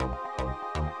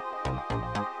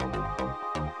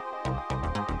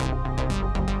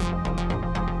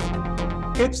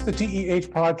It's the TEH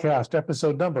Podcast,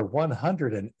 episode number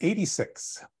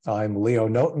 186. I'm Leo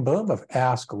Notenboom of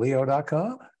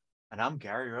AskLeo.com. And I'm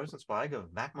Gary Rosenzweig of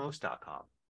MacMost.com.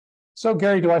 So,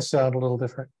 Gary, do I sound a little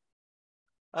different?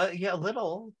 Yeah, a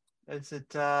little. Is it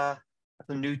the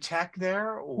new tech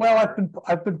there? Or... Well,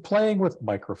 I've been playing with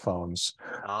microphones.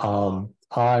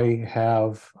 I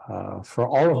have for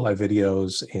all of my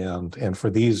videos and for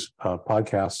these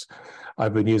podcasts,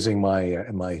 I've been using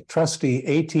my trusty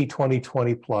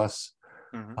AT2020 Plus.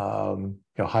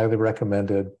 Highly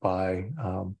recommended by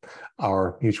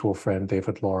our mutual friend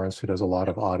David Lawrence, who does a lot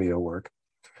of audio work.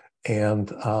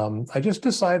 And I just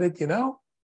decided,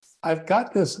 I've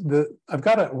got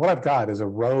what I've got is a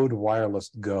Rode Wireless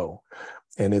Go,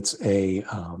 and it's a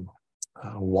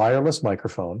wireless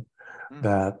microphone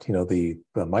that,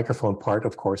 the microphone part,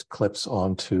 of course, clips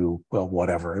onto, well,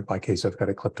 whatever. In my case, I've got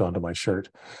it clipped onto my shirt.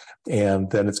 And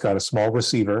then it's got a small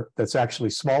receiver that's actually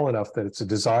small enough that it's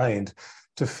designed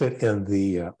to fit in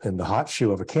the hot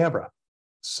shoe of a camera,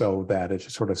 so that it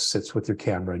just sort of sits with your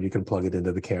camera and you can plug it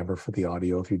into the camera for the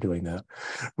audio if you're doing that.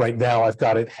 Right now, I've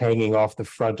got it hanging off the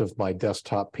front of my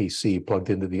desktop PC, plugged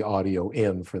into the audio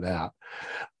in for that.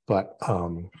 But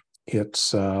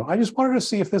I just wanted to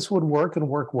see if this would work and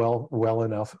work well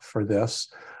enough for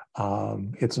this.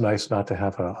 It's nice not to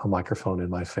have a microphone in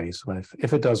my face.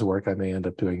 If it does work, I may end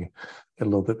up doing it a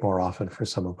little bit more often for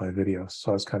some of my videos.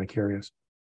 So I was kind of curious.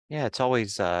 Yeah, it's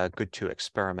always good to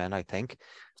experiment, I think,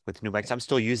 with new mics. I'm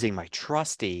still using my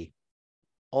trusty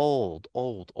old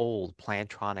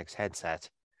Plantronics headset.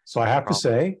 So I have to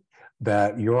say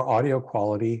that your audio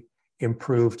quality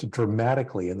improved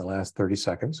dramatically in the last 30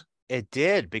 seconds. It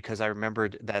did, because I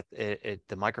remembered that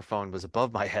the microphone was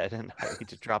above my head and I need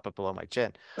to drop it below my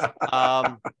chin.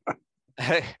 But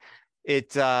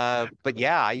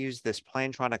yeah, I use this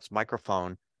Plantronics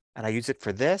microphone and I use it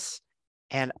for this.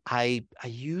 And I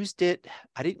used it,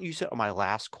 I didn't use it on my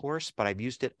last course, but I've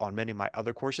used it on many of my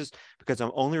other courses because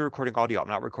I'm only recording audio. I'm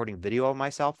not recording video of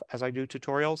myself as I do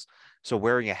tutorials. So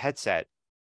wearing a headset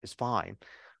is fine.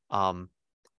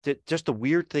 Just the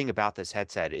weird thing about this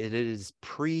headset, it is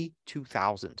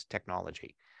pre-2000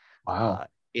 technology. Wow.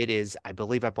 It is, I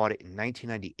believe I bought it in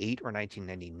 1998 or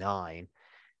 1999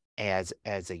 as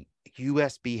a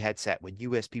USB headset when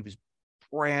USB was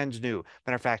brand new.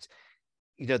 Matter of fact,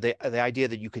 the idea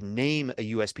that you can name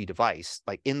a USB device,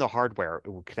 like in the hardware,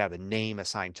 it could have a name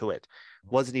assigned to it,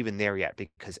 wasn't even there yet,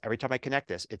 because every time I connect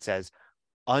this, it says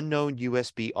unknown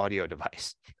USB audio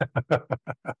device.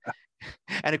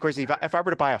 And of course, if I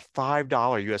were to buy a $5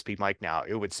 USB mic now,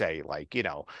 it would say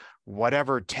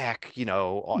whatever tech,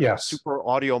 yes, super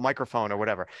audio microphone or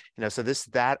whatever, so this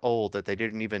that old that they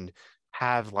didn't even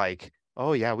have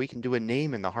oh yeah, we can do a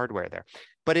name in the hardware there.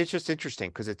 But it's just interesting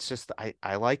because it's just,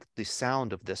 I like the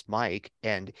sound of this mic,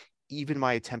 and even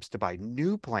my attempts to buy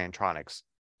new Plantronics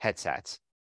headsets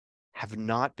have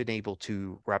not been able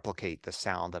to replicate the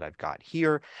sound that I've got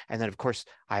here. And then of course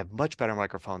I have much better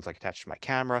microphones attached to my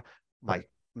camera. My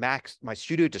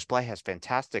studio display has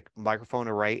fantastic microphone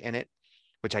array in it,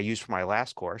 which I used for my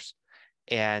last course.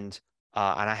 And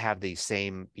I have the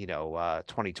same,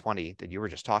 2020 that you were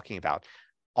just talking about.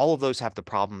 All of those have the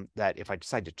problem that if I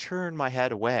decide to turn my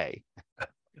head away,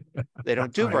 they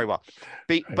don't do very well.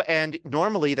 And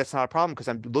normally that's not a problem because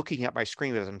I'm looking at my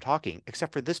screen as I'm talking,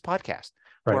 except for this podcast,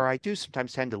 where I do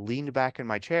sometimes tend to lean back in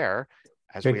my chair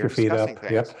as we are discussing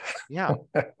things. Yep. Yeah.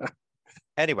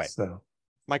 Anyway,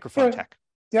 microphone tech.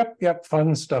 Yep.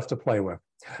 Fun stuff to play with.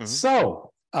 Mm-hmm.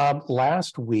 So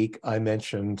last week I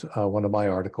mentioned one of my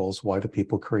articles, Why Do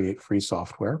People Create Free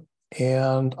Software?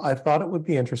 And I thought it would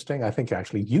be interesting. I think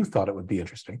actually you thought it would be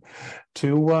interesting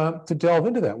to delve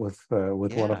into that with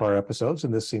one of our episodes.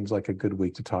 And this seems like a good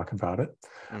week to talk about it.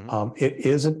 Mm-hmm. It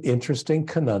is an interesting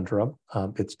conundrum.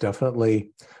 It's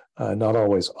definitely not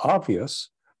always obvious,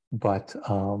 but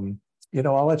I'll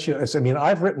let you. I mean,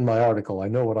 I've written my article. I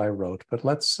know what I wrote, but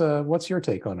what's your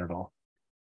take on it all?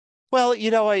 Well,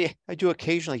 I do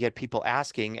occasionally get people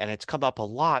asking, and it's come up a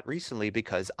lot recently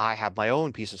because I have my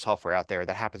own piece of software out there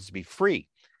that happens to be free.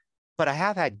 But I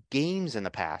have had games in the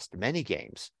past, many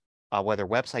games, whether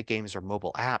website games or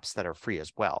mobile apps that are free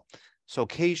as well. So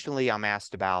occasionally I'm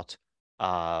asked about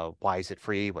why is it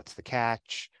free? What's the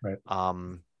catch? Right.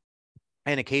 And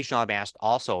occasionally I'm asked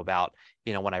also about,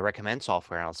 when I recommend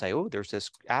software, and I'll say, oh, there's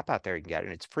this app out there you can get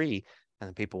and it's free. And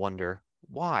then people wonder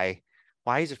why.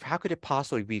 Why is it? How could it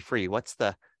possibly be free? What's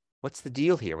the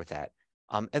deal here with that?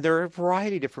 And there are a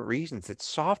variety of different reasons that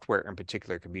software in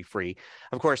particular can be free.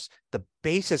 Of course, the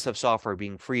basis of software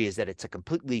being free is that it's a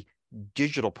completely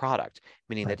digital product,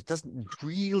 meaning that it doesn't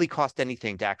really cost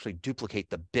anything to actually duplicate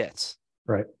the bits.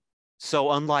 Right.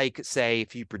 So unlike, say,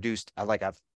 if you produced like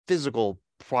a physical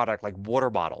product like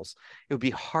water bottles, it would be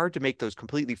hard to make those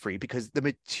completely free because the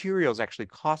materials actually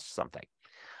cost something.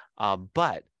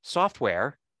 But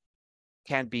software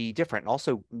can be different. And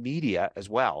also media as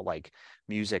well, like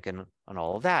music and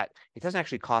all of that. It doesn't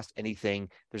actually cost anything.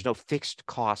 There's no fixed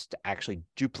cost to actually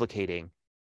duplicating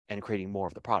and creating more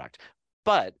of the product.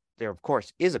 But there, of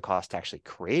course, is a cost to actually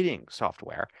creating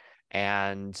software.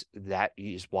 And that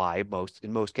is why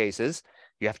in most cases,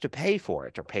 you have to pay for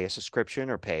it or pay a subscription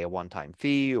or pay a one-time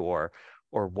fee or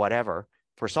whatever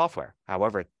for software.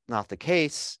 However, not the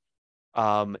case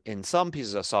in some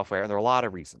pieces of software. And there are a lot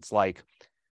of reasons. Like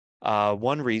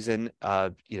one reason,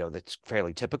 that's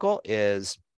fairly typical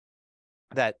is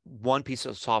that one piece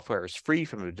of software is free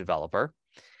from the developer,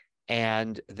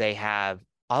 and they have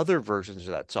other versions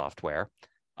of that software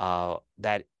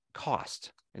that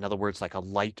cost. In other words, like a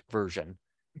light version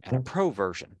and a pro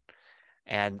version.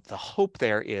 And the hope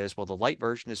there is, well, the light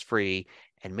version is free,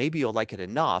 and maybe you'll like it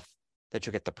enough that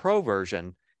you'll get the pro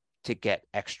version to get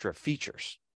extra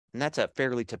features. And that's a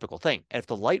fairly typical thing. And if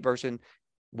the light version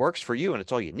works for you and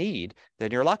it's all you need,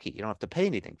 then you're lucky. You don't have to pay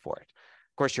anything for it.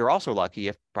 Of course, you're also lucky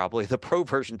if probably the pro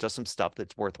version does some stuff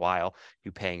that's worthwhile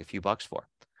you paying a few bucks for.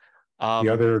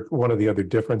 One of the other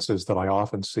differences that I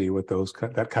often see with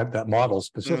that model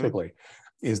specifically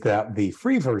is that the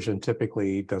free version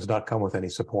typically does not come with any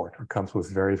support or comes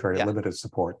with very, very limited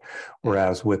support.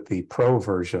 Whereas with the pro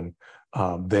version,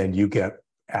 then you get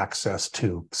access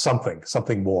to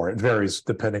something more. It varies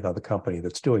depending on the company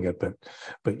that's doing it,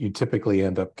 but you typically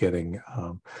end up getting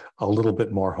a little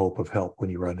bit more hope of help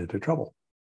when you run into trouble.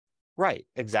 Right,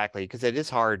 exactly. Because it is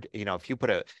hard, if you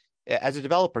as a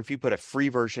developer, if you put a free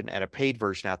version and a paid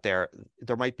version out there,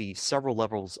 there might be several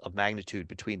levels of magnitude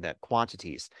between the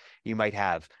quantities. You might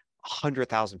have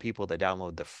 100,000 people that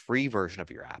download the free version of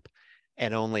your app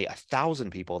and only 1,000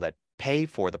 people that pay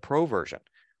for the pro version,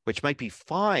 which might be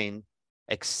fine,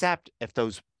 except if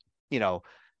those,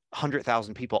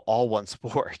 100,000 people all want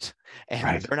support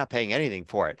and they're not paying anything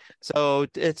for it. So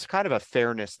it's kind of a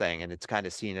fairness thing. And it's kind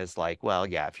of seen as like, well,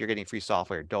 yeah, if you're getting free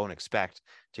software, don't expect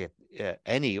to get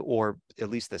any or at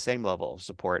least the same level of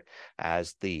support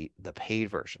as the paid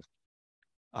version.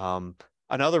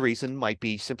 Another reason might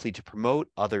be simply to promote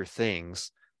other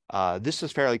things. This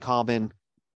is fairly common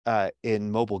in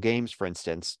mobile games, for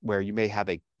instance, where you may have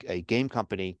a game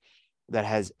company that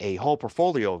has a whole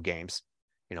portfolio of games,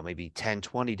 maybe 10,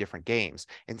 20 different games.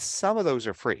 And some of those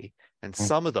are free. And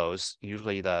some of those,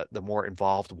 usually the more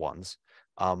involved ones,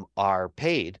 are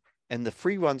paid. And the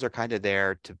free ones are kind of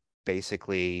there to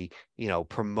basically,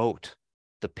 promote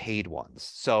the paid ones.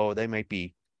 So they might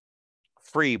be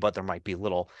free, but there might be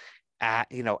little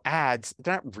ads.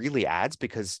 They're not really ads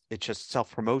because it's just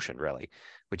self-promotion, really,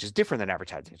 which is different than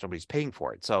advertising. Somebody's paying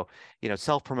for it. So,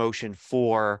 self-promotion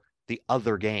for the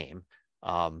other game.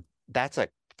 That's a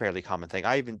fairly common thing.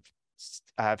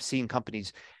 I've seen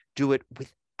companies do it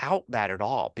without that at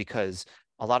all, because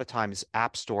a lot of times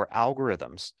App Store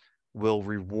algorithms will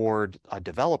reward a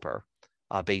developer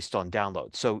based on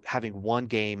downloads. So having one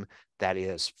game that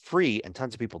is free and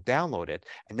tons of people download it,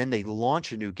 and then they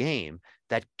launch a new game,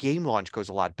 that game launch goes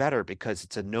a lot better because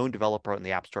it's a known developer on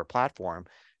the App Store platform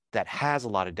that has a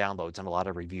lot of downloads and a lot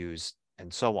of reviews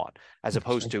and so on, as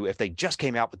opposed to if they just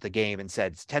came out with the game and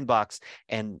said it's $10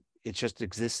 and it just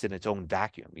exists in its own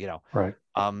vacuum, Right.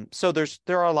 So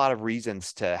there are a lot of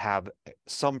reasons to have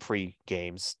some free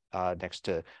games next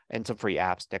to, and some free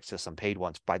apps next to some paid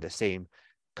ones by the same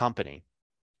company.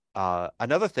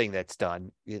 Another thing that's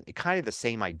done, kind of the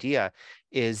same idea,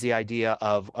 is the idea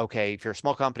of, okay, if you're a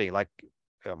small company like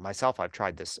myself, I've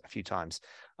tried this a few times.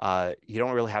 You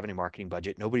don't really have any marketing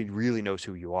budget. Nobody really knows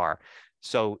who you are.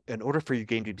 So in order for your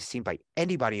game to be seen by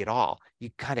anybody at all,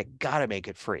 you kind of got to make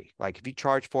it free. Like if you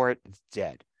charge for it, it's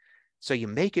dead. So you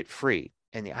make it free.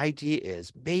 And the idea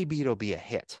is maybe it'll be a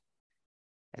hit.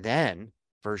 And then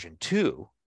version 2,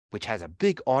 which has a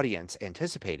big audience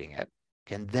anticipating it,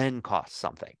 can then cost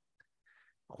something.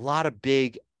 A lot of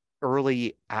big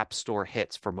early App Store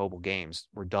hits for mobile games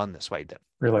were done this way. The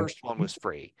first one was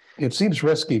free. It seems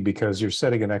risky because you're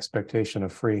setting an expectation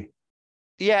of free.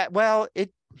 Yeah, well,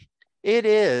 it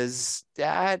is.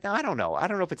 I don't know. I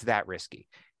don't know if it's that risky.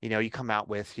 You come out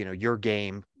with, your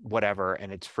game, whatever,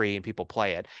 and it's free and people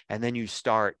play it. And then you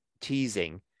start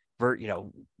teasing,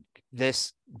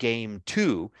 this game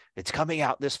 2, it's coming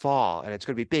out this fall and it's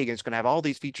going to be big and it's going to have all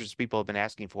these features people have been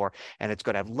asking for. And it's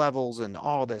going to have levels and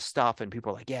all this stuff. And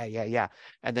people are like, yeah.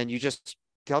 And then you just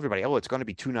tell everybody, oh, it's going to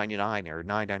be $2.99 or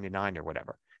 $9.99 or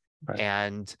whatever. Right.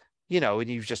 And, and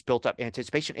you've just built up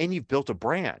anticipation and you've built a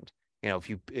brand. You know, if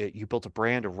you built a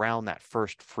brand around that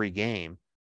first free game,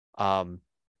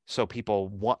 so people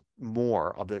want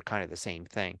more of the kind of the same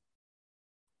thing.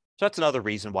 So that's another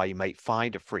reason why you might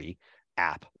find a free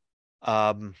app.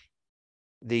 Um,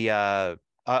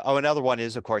 another one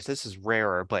is, of course, this is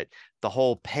rarer, but the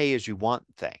whole pay as you want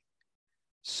thing.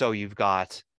 So you've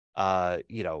got,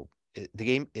 you know,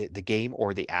 the game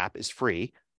or the app is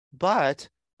free, but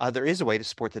there is a way to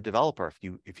support the developer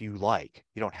if you like.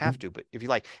 You don't have to, but if you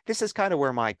like, this is kind of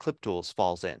where my ClipTools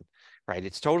falls in, right?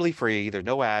 It's totally free. There's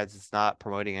no ads. It's not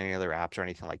promoting any other apps or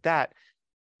anything like that.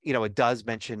 You know, it does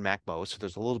mention MacMost, so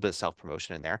there's a little bit of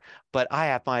self-promotion in there, but I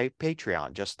have my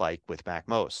Patreon just like with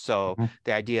MacMost. So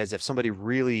the idea is if somebody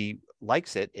really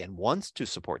likes it and wants to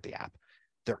support the app,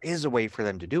 there is a way for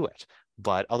them to do it,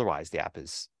 but otherwise the app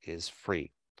is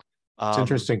free. It's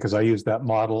interesting because I use that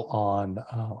model on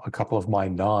a couple of my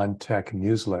non-tech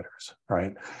newsletters,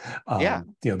 right? Yeah.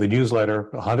 You know, the newsletter,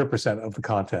 100% of the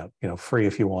content, you know, free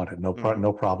if you want it, no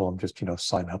problem, just, you know,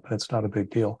 sign up, and it's not a big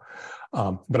deal.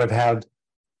 But I've had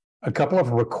a couple of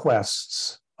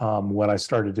requests when I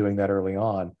started doing that early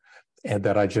on, and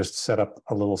that I just set up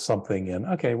a little something in.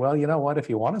 Okay, well, you know what? If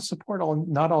you want to support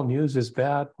not all news is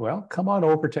bad, well, come on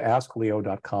over to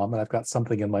askleo.com, and I've got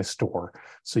something in my store,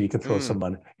 so you can throw some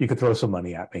money. You can throw some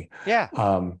money at me. Yeah.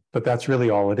 But that's really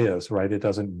all it is, right? It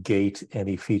doesn't gate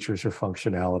any features or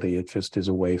functionality. It just is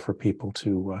a way for people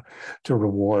to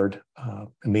reward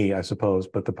me, I suppose,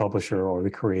 but the publisher or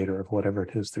the creator of whatever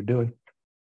it is they're doing.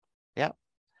 Yeah.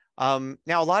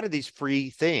 Now, a lot of these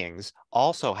free things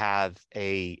also have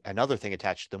another thing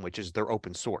attached to them, which is they're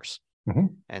open source.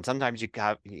 And sometimes you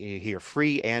hear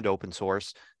free and open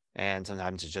source, and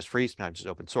sometimes it's just free, sometimes it's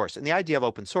open source. And the idea of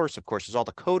open source, of course, is all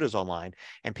the code is online,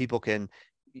 and people can,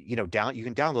 you know, you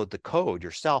can download the code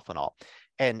yourself and all.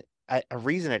 And a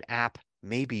reason an app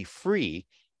may be free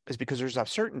is because there's a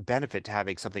certain benefit to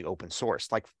having something open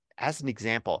source. Like, as an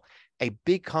example, a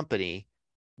big company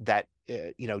that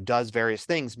you know, does various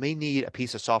things may need a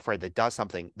piece of software that does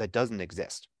something that doesn't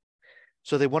exist.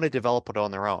 So they want to develop it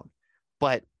on their own.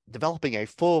 But developing a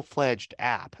full-fledged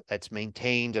app that's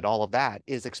maintained and all of that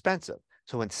is expensive.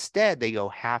 So instead, they go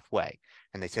halfway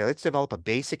and they say, let's develop a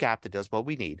basic app that does what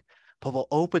we need, but we'll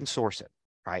open source it,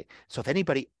 right? So if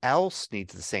anybody else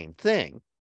needs the same thing,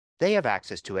 they have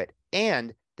access to it,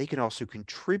 and they can also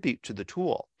contribute to the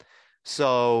tool.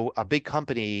 So a big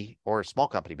company or a small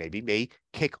company maybe may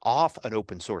kick off an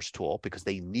open source tool because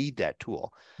they need that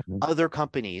tool. Other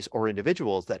companies or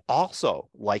individuals that also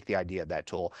like the idea of that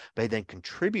tool may then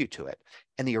contribute to it.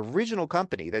 And the original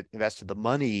company that invested the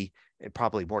money and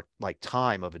probably more like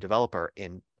time of a developer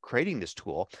in creating this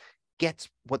tool gets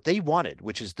what they wanted,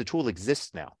 which is the tool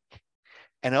exists now.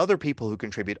 And other people who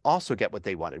contribute also get what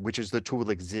they wanted, which is the tool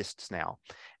exists now.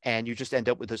 And you just end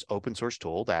up with this open source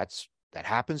tool that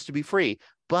happens to be free,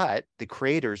 but the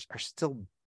creators are still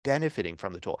benefiting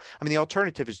from the tool. I mean, the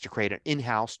alternative is to create an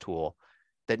in-house tool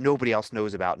that nobody else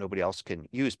knows about, nobody else can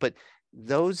use. But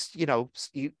those, you know,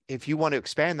 if you want to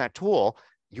expand that tool,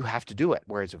 you have to do it.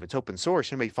 Whereas if it's open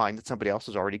source, you may find that somebody else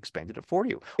has already expanded it for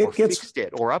you, or fixed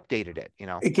it, or updated it. You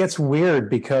know, it gets weird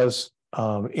because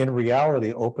in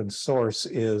reality, open source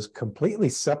is completely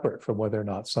separate from whether or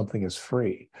not something is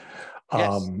free.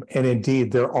 Yes. And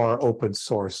indeed, there are open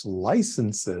source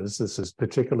licenses. This is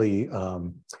particularly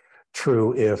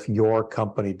true if your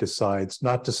company decides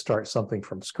not to start something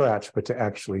from scratch, but to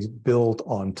actually build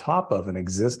on top of an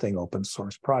existing open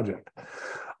source project.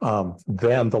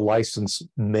 Then the license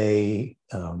may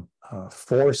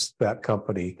force that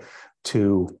company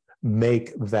to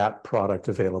make that product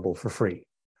available for free.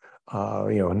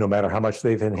 You know, no matter how much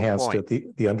they've enhanced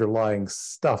it, the underlying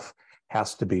stuff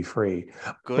has to be free.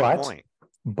 Good point.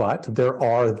 But there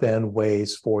are then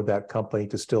ways for that company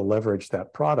to still leverage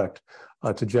that product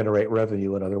to generate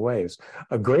revenue in other ways.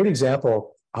 A great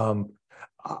example, I'm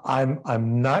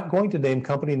not going to name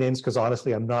company names because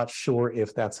honestly, I'm not sure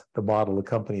if that's the model the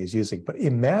company is using. But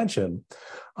imagine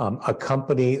a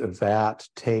company that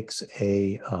takes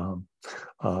a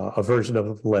version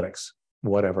of Linux,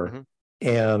 whatever,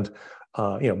 and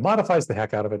you know, modifies the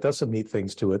heck out of it, does some neat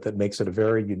things to it that makes it a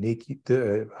very unique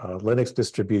Linux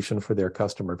distribution for their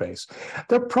customer base.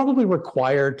 They're probably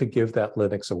required to give that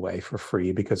Linux away for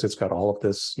free because it's got all of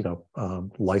this, you know,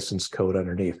 licensed code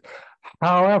underneath.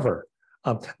 However,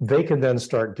 they can then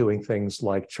start doing things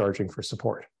like charging for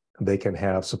support. They can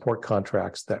have support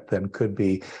contracts that then could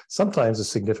be sometimes a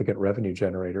significant revenue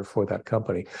generator for that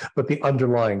company, but the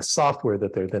underlying software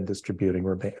that they're then distributing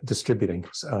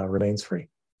remains free.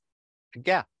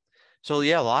 Yeah. So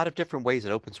yeah, a lot of different ways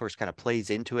that open source kind of plays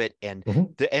into it, and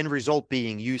the end result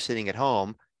being you sitting at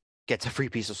home gets a free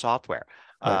piece of software.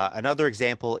 Another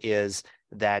example is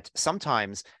that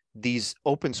sometimes these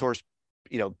open source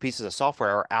pieces of software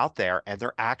are out there and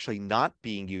they're actually not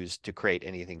being used to create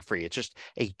anything free. It's just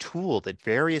a tool that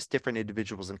various different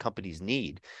individuals and companies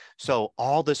need. So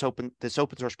all this open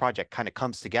source project kind of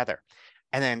comes together.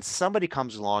 And then somebody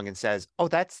comes along and says, oh,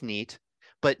 that's neat,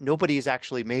 but nobody has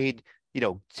actually made,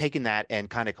 taken that and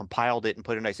kind of compiled it and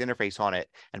put a nice interface on it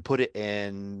and put it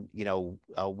in,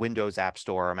 a Windows App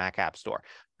Store or a Mac App Store.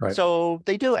 Right. So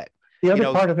they do it. The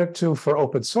other part of it too for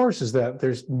open source is that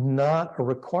there's not a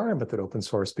requirement that open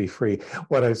source be free.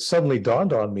 What has suddenly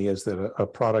dawned on me is that a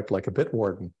product like a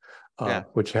Bitwarden,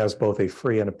 which has both a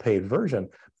free and a paid version,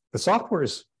 the software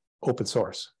is open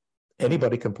source.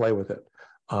 Anybody can play with it.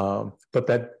 But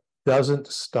that doesn't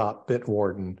stop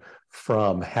Bitwarden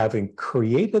from having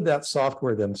created that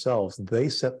software themselves. They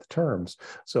set the terms,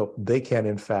 so they can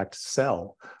in fact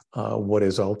sell what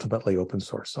is ultimately open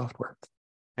source software.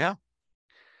 Yeah.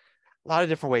 A lot of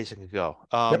different ways it could go.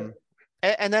 Yep.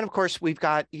 And then, of course, we've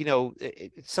got,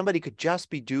 somebody could just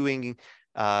be doing,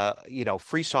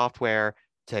 free software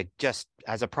to just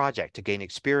as a project to gain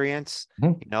experience.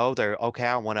 They're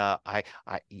okay.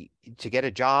 To get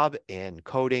a job in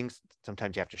coding.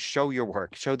 Sometimes you have to show your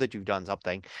work, show that you've done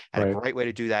something. And a great way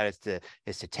to do that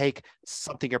is to take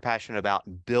something you're passionate about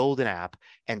and build an app.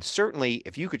 And certainly,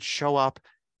 if you could show up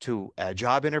to a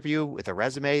job interview with a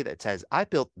resume that says, I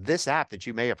built this app that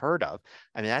you may have heard of,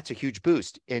 I mean, that's a huge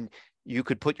boost. And you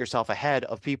could put yourself ahead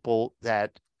of people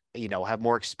that, have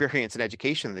more experience and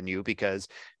education than you because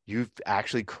you've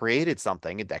actually created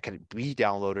something that can be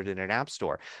downloaded in an app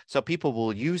store. So people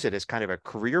will use it as kind of a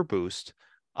career boost.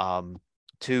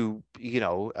 It's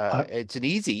an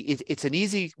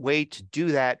easy way to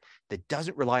do that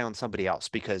doesn't rely on somebody else,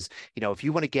 because if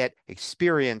you want to get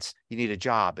experience, you need a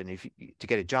job, and to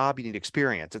get a job you need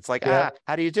experience. It's like, how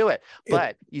do you do it?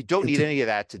 But you don't need any of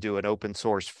that to do an open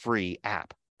source free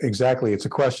app. Exactly. It's a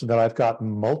question that I've gotten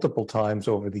multiple times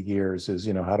over the years is,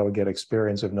 how do I get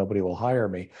experience if nobody will hire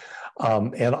me?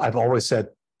 And I've always said,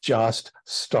 just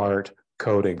start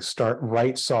coding,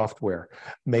 write software,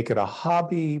 make it a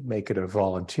hobby, make it a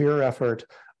volunteer effort,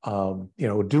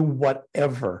 do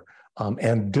whatever.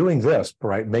 And doing this,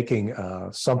 right, making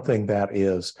something that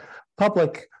is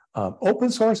public, open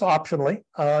source optionally.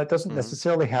 It doesn't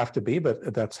necessarily have to be,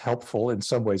 but that's helpful in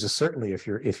some ways. Certainly, if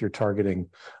you're targeting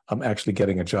actually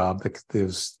getting a job that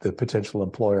gives the potential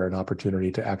employer an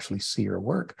opportunity to actually see your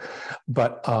work.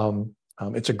 But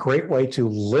it's a great way to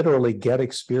literally get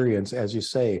experience, as you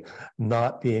say,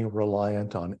 not being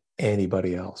reliant on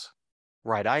anybody else.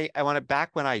 Right. I want to,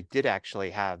 back when I did actually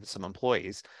have some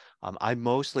employees, I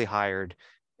mostly hired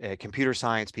computer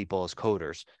science people as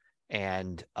coders,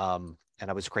 and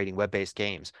I was creating web-based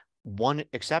games. One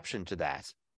exception to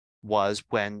that was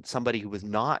when somebody who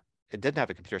didn't have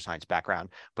a computer science background,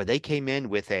 but they came in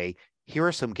with here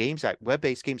are some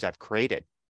web-based games I've created.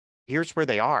 Here's where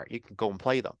they are. You can go and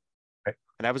play them. Right.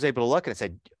 And I was able to look and I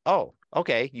said, oh,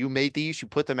 okay, you made these, you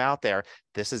put them out there.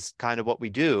 This is kind of what we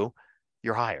do.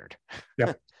 You're hired.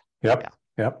 Yep.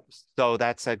 So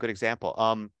that's a good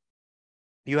example.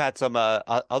 You had some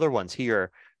other ones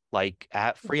here, like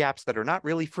free apps that are not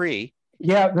really free.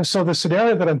 Yeah. So the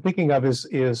scenario that I'm thinking of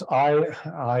is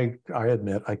I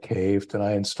admit I caved and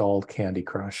I installed Candy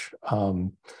Crush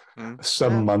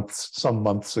some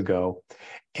months ago,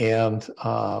 and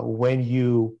when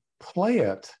you play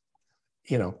it,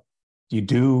 you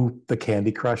do the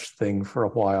Candy Crush thing for a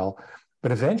while,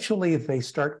 but eventually they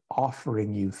start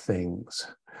offering you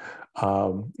things.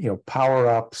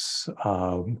 Power-ups,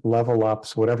 level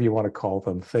ups, whatever you want to call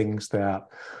them, things that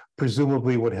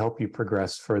presumably would help you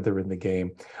progress further in the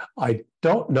game. I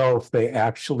don't know if they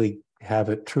actually have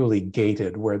it truly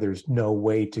gated where there's no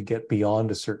way to get beyond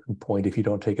a certain point if you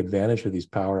don't take advantage of these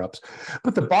power-ups.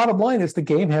 But the bottom line is the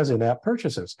game has in-app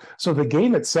purchases. So the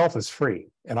game itself is free,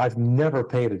 and I've never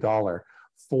paid $1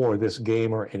 for this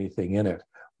game or anything in it.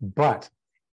 But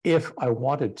if I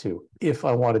wanted to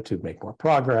make more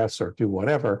progress or do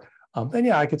whatever, then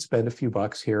yeah, I could spend a few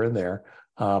bucks here and there,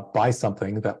 buy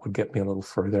something that would get me a little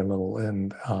further, a little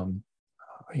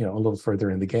further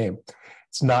in the game.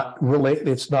 It's not related.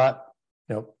 It's not,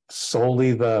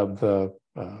 solely the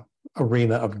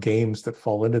arena of games that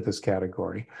fall into this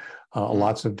category.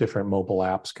 Lots of different mobile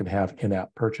apps can have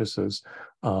in-app purchases,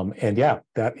 and yeah,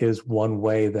 that is one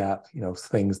way that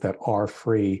things that are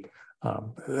free.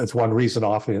 That's one reason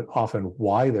often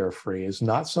why they're free is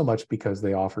not so much because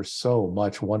they offer so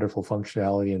much wonderful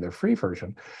functionality in their free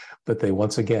version, but they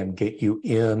once again get you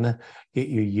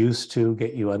used to,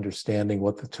 get you understanding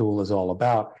what the tool is all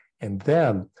about, and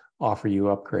then offer you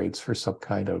upgrades for some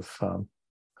kind of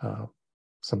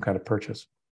some kind of purchase.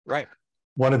 Right.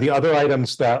 One of the other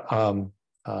items that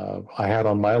I had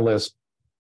on my list,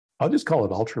 I'll just call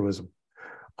it altruism.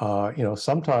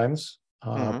 Sometimes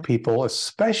people,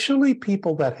 especially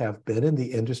people that have been in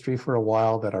the industry for a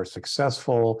while, that are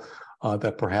successful,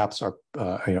 that perhaps are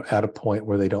at a point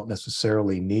where they don't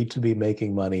necessarily need to be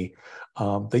making money,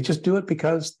 they just do it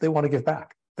because they want to give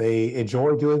back. They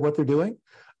enjoy doing what they're doing,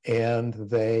 and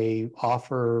they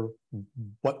offer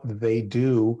what they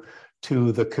do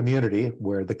to the community,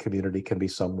 where the community can be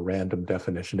some random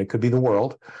definition. It could be the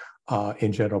world.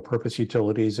 In general purpose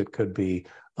utilities, it could be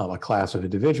a class of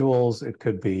individuals, it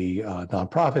could be a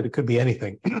nonprofit, it could be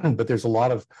anything. But there's a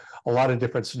lot of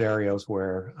different scenarios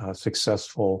where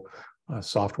successful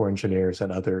software engineers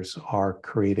and others are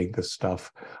creating this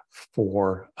stuff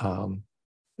for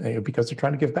because they're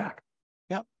trying to give back.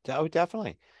 Yeah,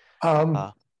 definitely.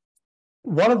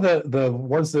 One of the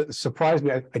ones that surprised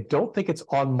me, I don't think it's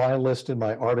on my list in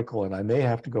my article, and I may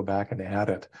have to go back and add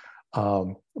it.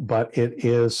 But it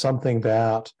is something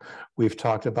that we've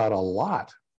talked about a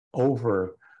lot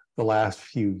over the last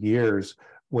few years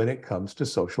when it comes to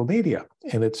social media.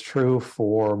 And it's true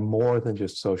for more than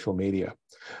just social media.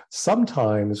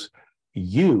 Sometimes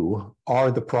you are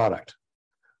the product.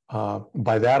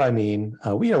 By that, I mean,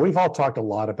 we've all talked a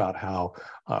lot about how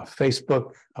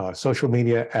Facebook, social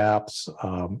media apps,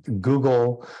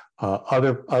 Google,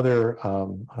 other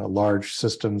large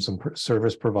systems and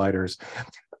service providers,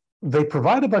 they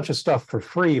provide a bunch of stuff for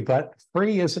free, but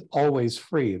free isn't always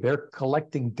free. They're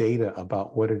collecting data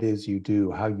about what it is you do,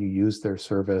 how you use their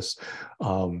service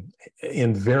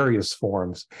in various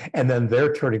forms. And then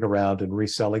they're turning around and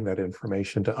reselling that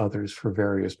information to others for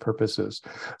various purposes.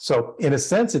 So in a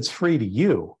sense, it's free to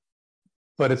you,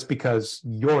 but it's because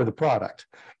you're the product.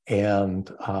 And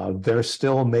they're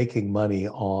still making money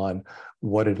on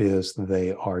what it is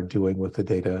they are doing with the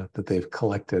data that they've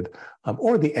collected,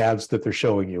 or the ads that they're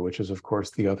showing you, which is, of course,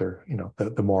 the other,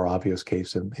 the more obvious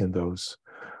case in those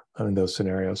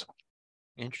scenarios.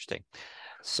 Interesting.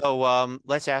 So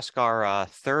let's ask our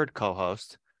third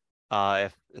co-host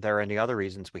if there are any other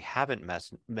reasons we haven't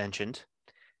mentioned.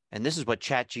 And this is what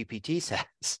ChatGPT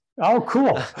says. Oh,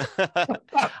 cool.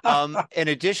 In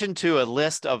addition to a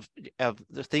list of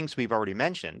the things we've already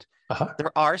mentioned,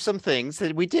 there are some things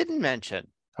that we didn't mention.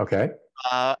 Okay.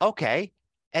 Okay.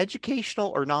 Educational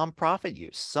or nonprofit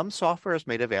use. Some software is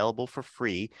made available for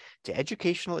free to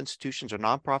educational institutions or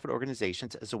nonprofit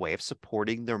organizations as a way of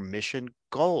supporting their mission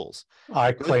goals.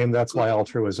 I claim that's my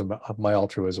altruism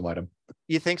item.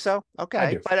 You think so? Okay.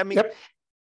 I do. But I mean, yep.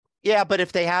 Yeah, but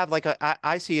if they have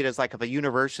I see it as like if a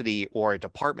university or a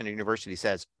department of university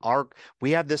says,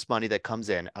 we have this money that comes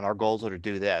in and our goals are to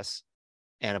do this.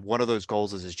 And if one of those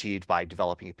goals is achieved by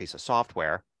developing a piece of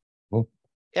software,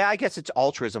 yeah, I guess it's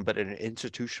altruism, but at an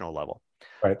institutional level.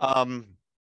 Right.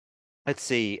 Let's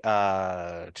see.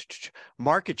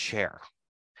 Market share.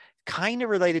 Kind of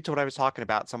related to what I was talking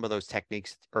about, some of those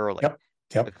techniques earlier.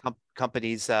 Yep.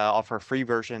 Companies offer a free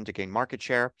version to gain market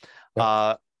share.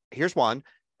 Yep. Here's one.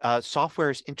 Software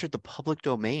has entered the public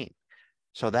domain.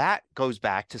 So that goes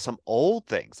back to some old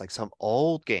things, like some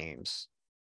old games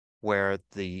where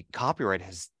the copyright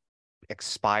has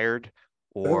expired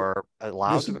or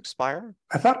allowed to expire.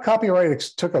 I thought copyright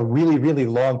took a really, really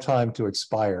long time to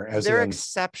expire. There are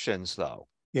exceptions, though.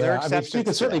 Yeah, I mean, you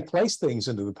can certainly place things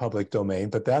into the public domain,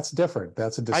 but that's different.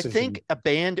 That's a decision. I think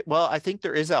I think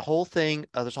there is a whole thing,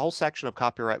 there's a whole section of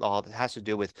copyright law that has to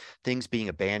do with things being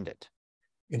abandoned,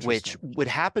 which would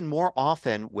happen more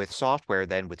often with software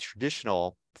than with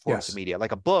traditional forms of media.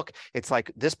 Like a book, it's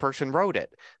like this person wrote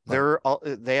it. Right.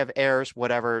 They have heirs,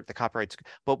 whatever, the copyrights.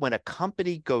 But when a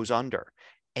company goes under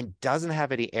and doesn't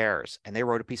have any heirs and they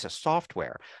wrote a piece of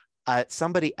software,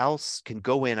 somebody else can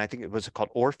go in. I think it was called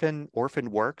Orphan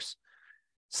Works.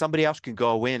 Somebody else can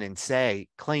go in and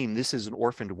claim this is an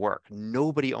orphaned work.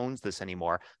 Nobody owns this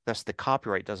anymore. Thus, the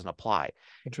copyright doesn't apply.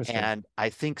 Interesting. And I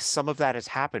think some of that has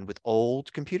happened with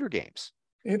old computer games.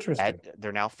 Interesting.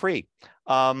 They're now free.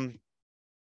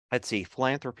 Let's see,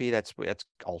 philanthropy, that's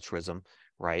altruism,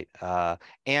 right?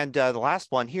 And the last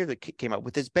one here that came up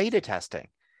with is beta testing.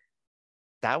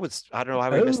 That was, I don't know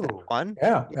how we missed that one.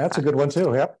 Yeah, that's a good one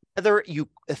too. Yep. Whether you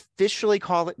officially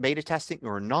call it beta testing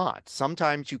or not,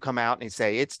 sometimes you come out and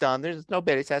say it's done. There's no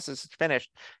beta test. It's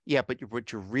finished. Yeah, but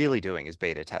what you're really doing is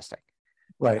beta testing,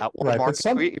 right?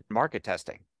 Right. Market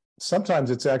testing. Sometimes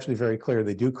it's actually very clear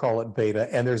they do call it beta,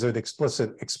 and there's an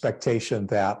explicit expectation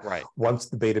that once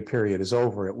the beta period is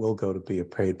over, it will go to be a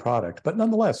paid product. But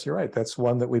nonetheless, you're right. That's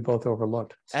one that we both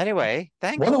overlooked. Anyway,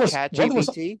 thanks,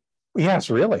 ChatGPT. Yes,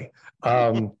 really.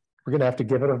 We're going to have to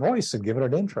give it a voice and give it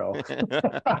an intro.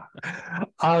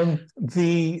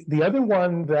 The other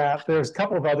one that there's a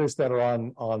couple of others that are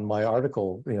on my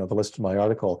article, the list of my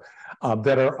article,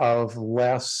 that are of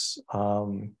less,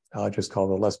 I'll just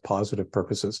call it less positive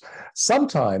purposes.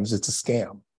 Sometimes it's a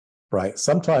scam. Right.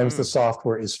 Sometimes the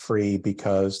software is free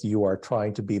because you are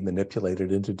trying to be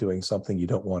manipulated into doing something you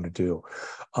don't want to do.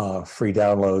 Free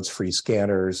downloads, free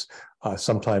scanners.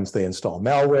 Sometimes they install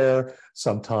malware.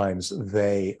 Sometimes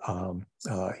they,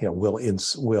 will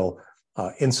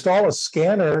install a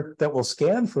scanner that will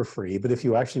scan for free. But if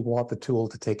you actually want the tool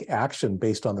to take action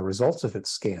based on the results of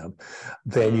its scan,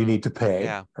 then you need to pay.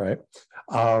 Yeah. Right.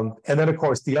 And then, of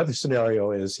course, the other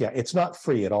scenario is, it's not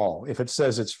free at all. If it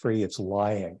says it's free, it's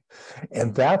lying.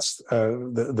 And that's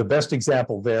the best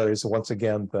example there is, once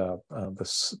again,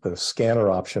 the scanner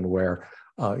option where,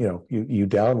 you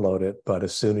download it, but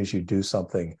as soon as you do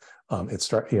something,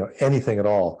 anything at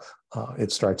all,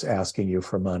 it starts asking you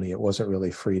for money. It wasn't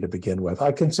really free to begin with.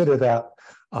 I consider that,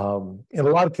 in a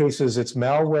lot of cases, it's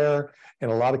malware. In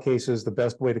a lot of cases, the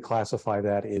best way to classify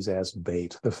that is as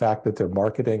bait. The fact that they're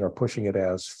marketing or pushing it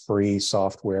as free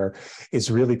software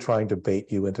is really trying to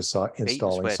bait you into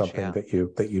installing something that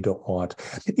you don't want.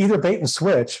 Either bait and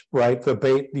switch, right? The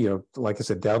bait, like I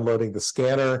said, downloading the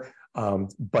scanner,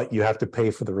 but you have to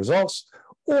pay for the results,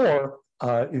 or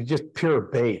just pure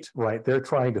bait, right? They're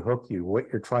trying to hook you. What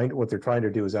they're trying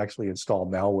to do is actually install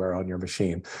malware on your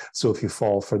machine. So if you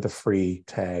fall for the free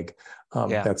tag,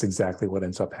 that's exactly what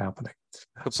ends up happening.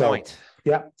 Good point.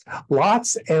 Yeah,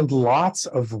 lots and lots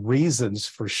of reasons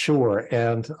for sure,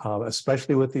 and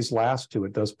especially with these last two,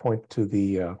 it does point to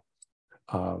the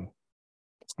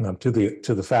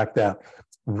fact that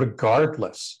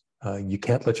regardless, you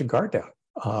can't let your guard down.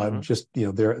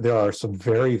 There are some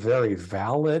very, very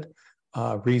valid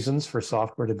reasons for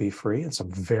software to be free, and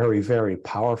some very, very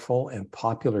powerful and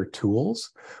popular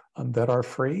tools that are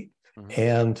free.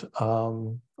 And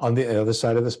on the other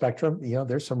side of the spectrum,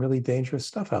 there's some really dangerous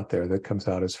stuff out there that comes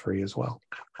out as free as well.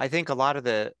 I think a lot of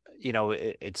the,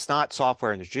 it's not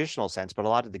software in the traditional sense, but a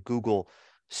lot of the Google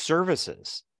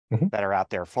services that are out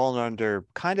there fall under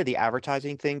kind of the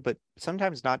advertising thing, but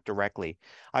sometimes not directly.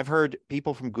 I've heard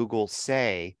people from Google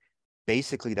say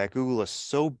basically that Google is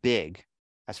so big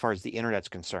as far as the internet's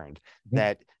concerned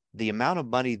that the amount of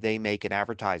money they make in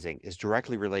advertising is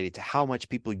directly related to how much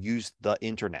people use the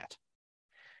internet.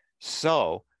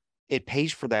 So it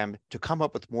pays for them to come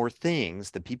up with more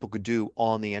things that people could do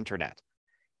on the internet,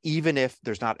 even if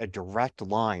there's not a direct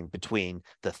line between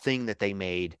the thing that they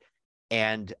made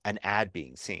and an ad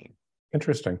being seen.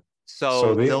 Interesting.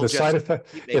 So the side effect,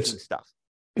 stuff.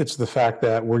 It's the fact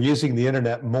that we're using the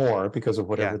internet more because of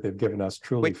whatever they've given us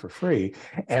truly for free.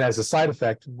 And as a side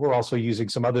effect, we're also using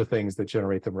some other things that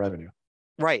generate them revenue.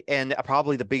 Right. And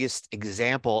probably the biggest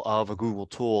example of a Google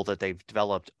tool that they've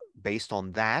developed based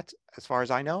on that, as far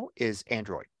as I know, is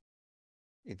Android.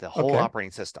 The whole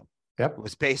operating system. Yep. It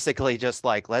was basically just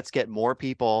like, let's get more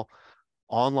people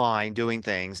online doing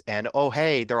things. And, oh,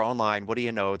 hey, they're online. What do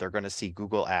you know? They're going to see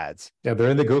Google ads. Yeah, they're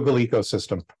in the Google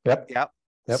ecosystem. Yep.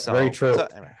 So, very true.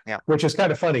 Which is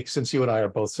kind of funny, since you and I are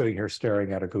both sitting here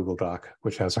staring at a Google Doc,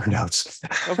 which has our notes.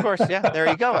 Of course, there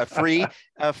you go.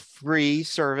 A free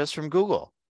service from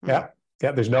Google. Yeah.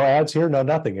 There's no ads here, no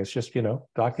nothing. It's just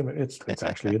document. It's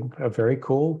actually a very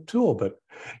cool tool. But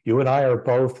you and I are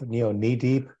both knee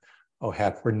deep. Oh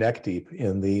heck, we're neck deep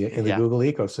in the Google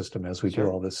ecosystem as we do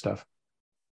all this stuff.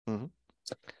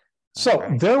 So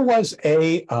there was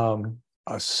a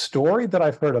story that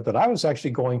I've heard of that I was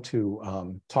actually going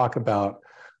to talk about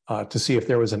to see if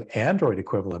there was an Android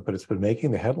equivalent, but it's been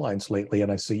making the headlines lately.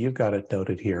 And I see you've got it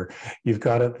noted here. You've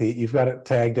got it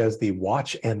tagged as the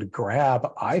watch and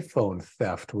grab iPhone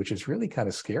theft, which is really kind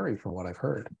of scary from what I've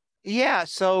heard. Yeah,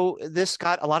 so this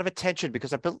got a lot of attention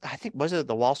because I think, was it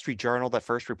the Wall Street Journal that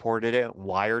first reported it?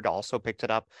 Wired also picked it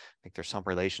up. I think there's some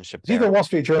relationship there. Either Wall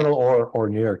Street Journal or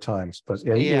New York Times, but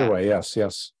either way,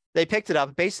 yes. They picked it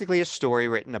up, basically a story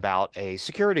written about a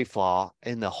security flaw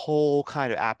in the whole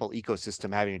kind of Apple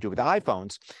ecosystem having to do with the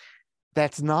iPhones.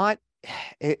 It's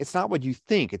not what you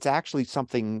think. It's actually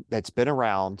something that's been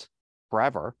around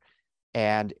forever.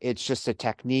 And it's just a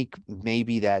technique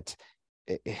maybe that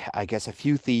I guess a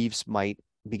few thieves might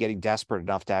be getting desperate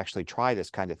enough to actually try this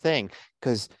kind of thing,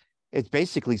 because it's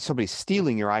basically somebody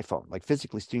stealing your iPhone, like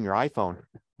physically stealing your iPhone.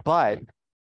 But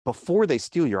before they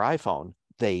steal your iPhone,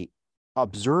 they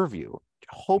observe you,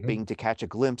 hoping to catch a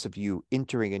glimpse of you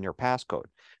entering in your passcode,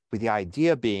 with the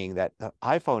idea being that the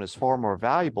iPhone is far more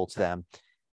valuable to them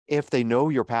if they know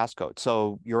your passcode.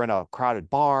 So you're in a crowded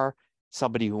bar,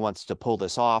 somebody who wants to pull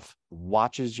this off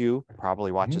watches you,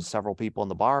 probably watches several people in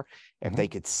the bar. If they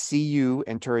could see you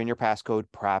enter in your passcode,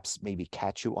 perhaps maybe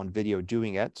catch you on video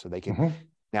doing it, so they can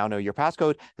now know your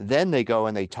passcode, then they go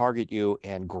and they target you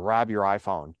and grab your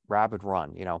iPhone, grab and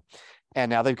run, you know. And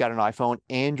now they've got an iPhone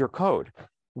and your code,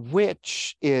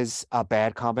 which is a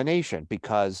bad combination,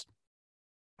 because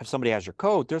if somebody has your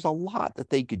code, there's a lot that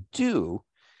they could do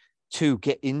to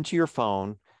get into your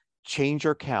phone, change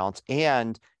your accounts,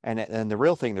 and the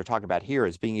real thing they're talking about here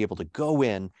is being able to go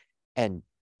in and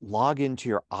log into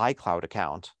your iCloud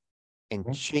account and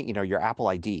change, you know, your Apple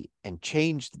ID, and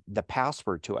change the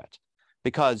password to it,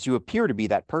 because you appear to be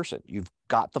that person. You've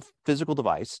got the physical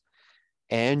device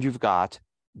and you've got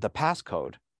the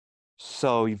passcode.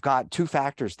 So you've got two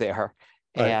factors there.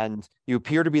 Right. And you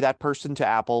appear to be that person to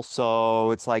Apple.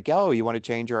 So it's like, oh, you want to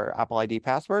change your Apple ID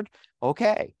password?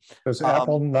 Okay. Does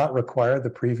Apple not require the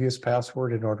previous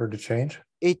password in order to change?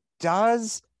 It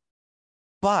does,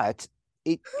 but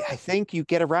I think you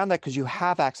get around that because you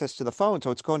have access to the phone.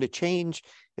 So it's going to change.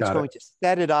 It's going to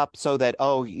set it up so that,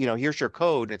 oh, you know, here's your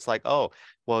code. And it's like, oh,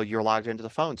 well, you're logged into the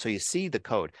phone, so you see the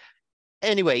code.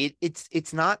 Anyway,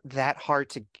 it's not that hard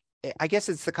to, I guess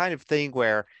it's the kind of thing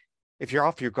where if you're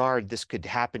off your guard, this could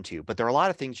happen to you. But there are a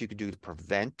lot of things you can do to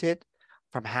prevent it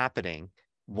from happening,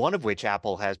 one of which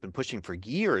Apple has been pushing for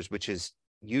years, which is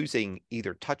using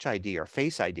either Touch ID or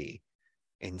Face ID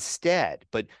instead.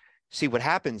 But see, what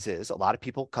happens is a lot of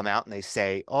people come out and they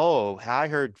say, oh, I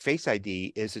heard Face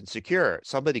ID isn't secure.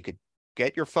 Somebody could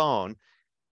get your phone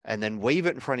and then wave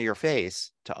it in front of your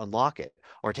face to unlock it,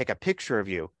 or take a picture of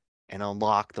you and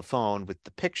unlock the phone with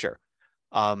the picture.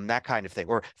 That kind of thing.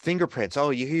 Or fingerprints. Oh,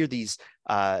 you hear these,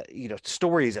 you know,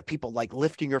 stories of people like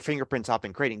lifting your fingerprints up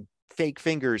and creating fake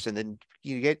fingers. And then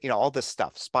you get, you know, all this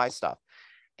stuff, spy stuff.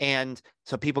 And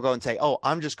so people go and say, oh,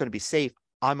 I'm just going to be safe.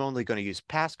 I'm only going to use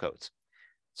passcodes.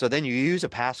 So then you use a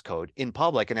passcode in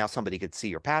public, and now somebody could see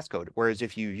your passcode. Whereas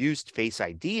if you used Face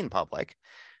ID in public,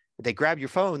 they grab your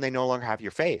phone, they no longer have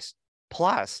your face.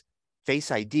 Plus, Face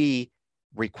ID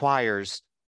requires,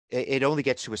 it only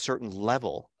gets to a certain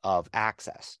level of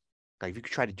access. Like if you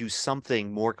could try to do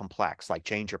something more complex, like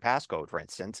change your passcode, for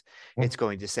instance, it's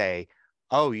going to say,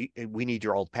 oh, we need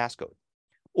your old passcode.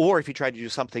 Or if you try to do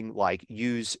something like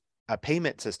use a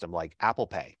payment system like Apple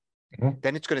Pay,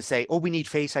 then it's going to say, oh, we need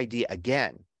Face ID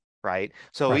again, right?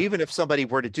 So even if somebody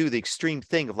were to do the extreme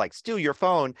thing of like steal your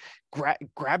phone,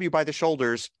 grab you by the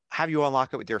shoulders, have you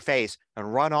unlock it with your face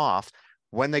and run off,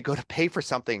 when they go to pay for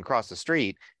something across the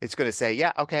street, it's going to say,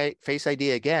 yeah, okay, Face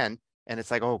ID again. And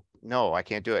it's like, oh, no, I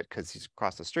can't do it because he's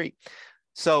across the street.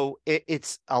 So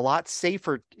it's a lot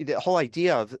safer. The whole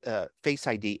idea of Face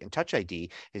ID and Touch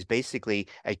ID is basically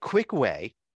a quick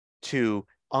way to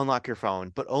unlock your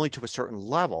phone, but only to a certain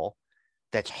level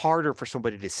that's harder for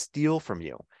somebody to steal from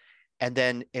you. And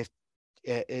then if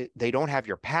they don't have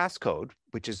your passcode,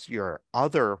 which is your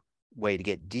other way to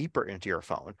get deeper into your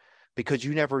phone, because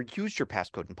you never used your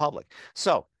passcode in public.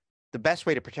 So the best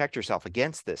way to protect yourself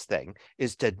against this thing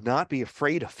is to not be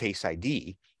afraid of Face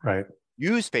ID. Right.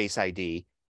 Use Face ID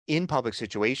in public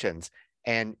situations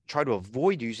and try to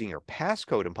avoid using your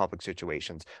passcode in public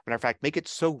situations. Matter of fact, make it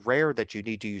so rare that you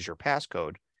need to use your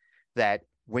passcode that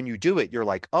when you do it, you're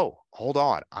like, oh, hold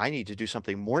on, I need to do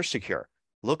something more secure.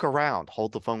 Look around,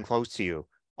 hold the phone close to you,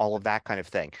 all of that kind of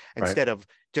thing. Instead of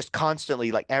just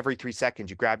constantly, like every 3 seconds,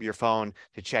 you grab your phone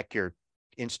to check your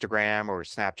Instagram or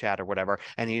Snapchat or whatever,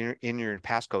 and enter your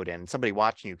passcode in. Somebody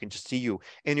watching you can just see you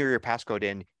enter your passcode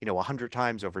in, 100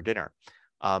 times over dinner.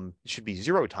 It should be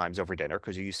 0 times over dinner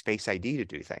because you use Face ID to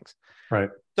do things. Right.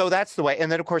 So that's the way.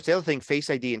 And then, of course, the other thing Face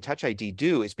ID and Touch ID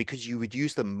do is because you would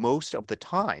use them most of the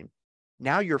time,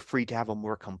 now you're free to have a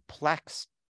more complex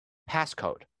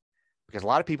passcode, because a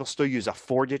lot of people still use a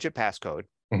 4-digit passcode,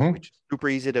 which is super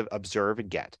easy to observe and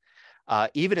get.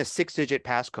 Even a 6-digit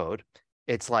passcode,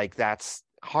 it's like that's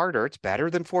harder. It's better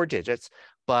than 4 digits.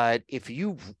 But if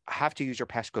you have to use your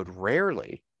passcode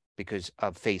rarely because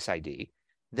of Face ID,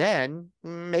 then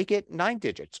make it 9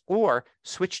 digits or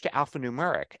switch to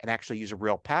alphanumeric and actually use a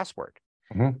real password.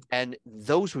 And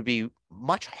those would be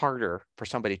much harder for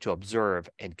somebody to observe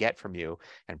and get from you,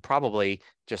 and probably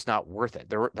just not worth it.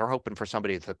 They're hoping for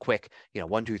somebody with a quick,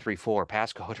 1, 2, 3, 4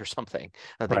 passcode or something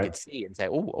that they could see and say,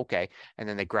 oh, okay. And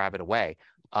then they grab it away.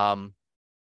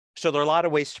 So there are a lot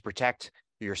of ways to protect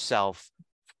yourself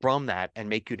from that and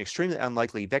make you an extremely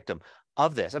unlikely victim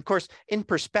of this. Of course, in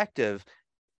perspective,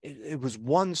 it was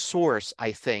one source,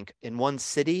 I think, in one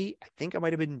city. I think it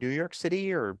might have been New York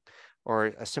City or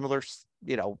a similar,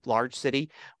 large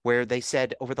city, where they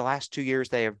said over the last 2 years,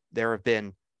 there have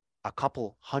been a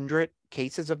couple hundred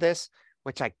cases of this,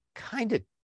 which I kind of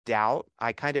doubt.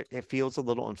 It feels a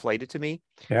little inflated to me.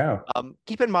 Yeah.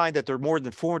 Keep in mind that there are more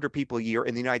than 400 people a year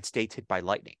in the United States hit by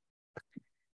lightning.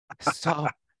 So,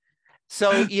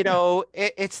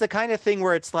 it's the kind of thing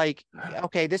where it's like,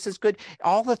 okay, this is good.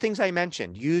 All the things I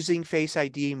mentioned, using Face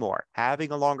ID more,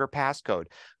 having a longer passcode,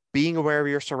 being aware of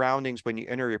your surroundings when you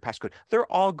enter your passcode,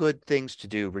 they're all good things to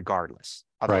do regardless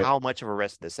of Right. how much of a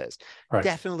risk this is. Right.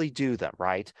 Definitely do them,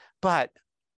 right? But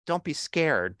don't be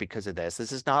scared because of this.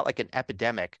 This is not like an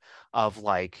epidemic of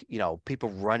like, people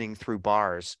running through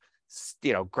bars,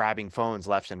 grabbing phones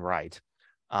left and right.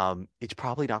 It's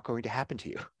probably not going to happen to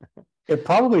you. It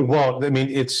probably won't. I mean,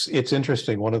 it's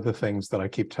interesting. One of the things that I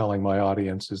keep telling my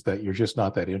audience is that you're just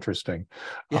not that interesting.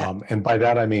 Yeah. And by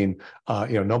that, I mean,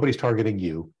 nobody's targeting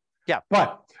you. Yeah.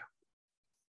 But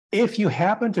if you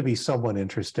happen to be someone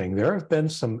interesting, there have been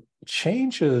some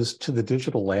changes to the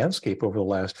digital landscape over the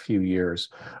last few years.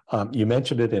 You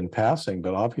mentioned it in passing,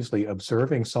 but obviously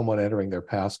observing someone entering their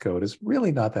passcode is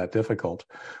really not that difficult.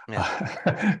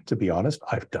 Yeah. To be honest,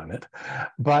 I've done it.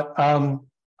 But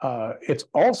it's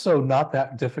also not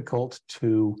that difficult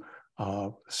to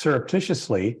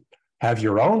surreptitiously have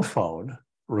your own phone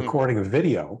recording a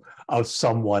video of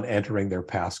someone entering their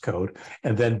passcode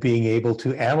and then being able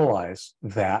to analyze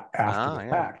that after the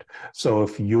fact. So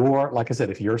if you're, like I said,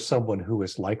 if you're someone who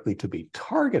is likely to be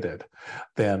targeted,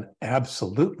 then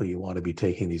absolutely you want to be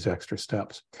taking these extra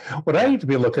steps. What I need to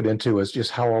be looking into is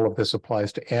just how all of this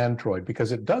applies to Android,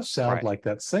 because it does sound like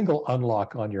that single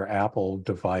unlock on your Apple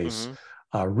device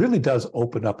really does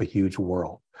open up a huge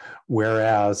world.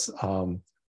 Whereas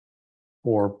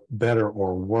for better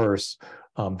or worse,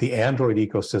 the Android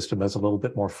ecosystem is a little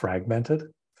bit more fragmented.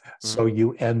 So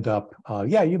you end up,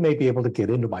 you may be able to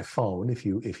get into my phone if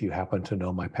you happen to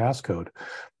know my passcode,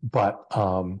 but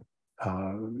can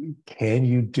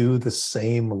you do the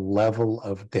same level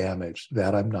of damage?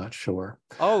 That I'm not sure.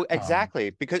 Oh,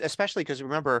 exactly. Especially because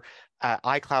remember,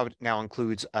 iCloud now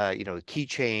includes,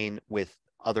 keychain with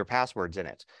other passwords in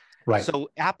it. Right.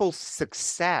 So Apple's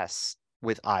success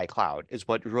with iCloud is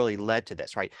what really led to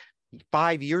this, right?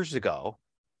 5 years ago,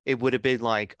 it would have been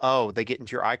like, oh, they get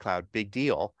into your iCloud, big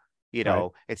deal.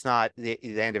 It's not the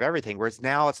end of everything. Whereas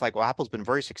now it's like, well, Apple's been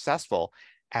very successful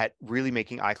at really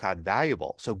making iCloud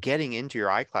valuable. So getting into your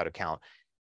iCloud account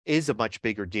is a much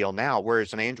bigger deal now.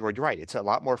 Whereas on Android, you're right, it's a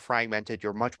lot more fragmented.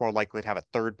 You're much more likely to have a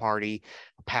third-party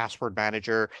password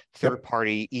manager,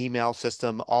 third-party email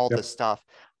system, all this stuff.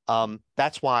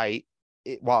 That's why,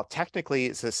 while technically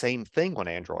it's the same thing on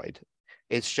Android,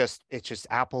 it's just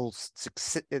Apple's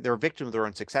success. They're a victim of their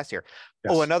own success here.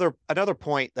 Yes. Oh, another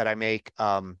point that I make,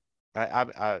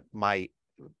 my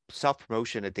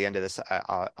self-promotion at the end of this,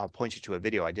 I'll point you to a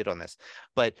video I did on this.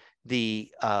 But the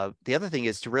other thing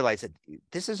is to realize that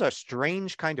this is a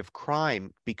strange kind of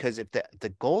crime, because if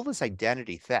the goal is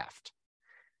identity theft,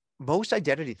 most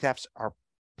identity thefts are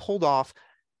pulled off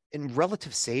in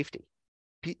relative safety.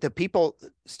 The people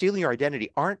stealing your identity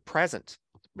aren't present.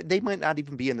 They might not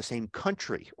even be in the same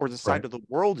country or the side of the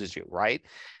world as you, right?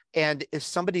 And if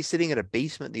somebody sitting in a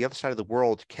basement on the other side of the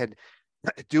world can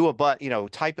do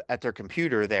type at their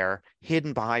computer there,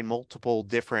 hidden behind multiple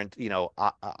different,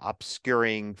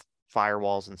 obscuring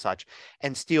firewalls and such,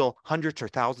 and steal hundreds or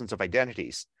thousands of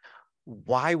identities,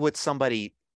 why would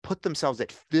somebody put themselves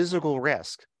at physical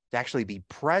risk to actually be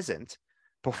present,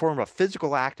 perform a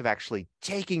physical act of actually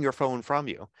taking your phone from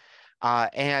you,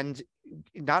 and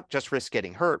not just risk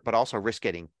getting hurt, but also risk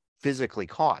getting physically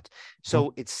caught?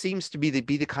 So it seems to be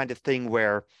the kind of thing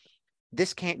where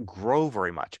this can't grow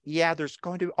very much. Yeah, there's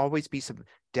going to always be some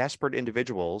desperate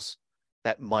individuals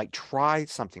that might try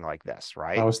something like this,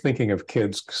 right? I was thinking of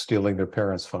kids stealing their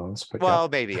parents' phones,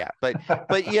 but maybe, yeah. But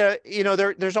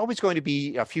there's always going to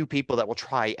be a few people that will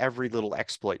try every little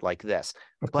exploit like this.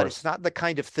 But it's not the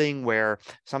kind of thing where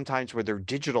sometimes they're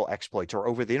digital exploits or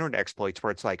over the internet exploits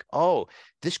where it's like, oh,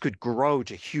 this could grow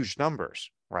to huge numbers,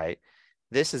 right?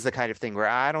 This is the kind of thing where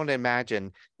I don't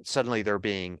imagine suddenly there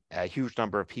being a huge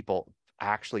number of people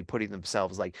actually putting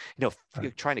themselves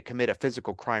trying to commit a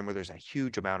physical crime where there's a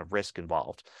huge amount of risk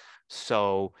involved.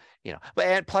 So,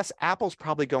 and plus Apple's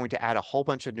probably going to add a whole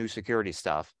bunch of new security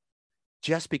stuff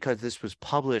just because this was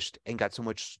published and got so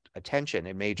much attention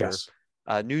in major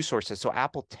news sources. So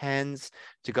Apple tends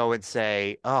to go and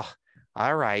say, oh,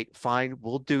 all right, fine,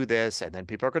 we'll do this. And then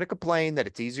people are going to complain that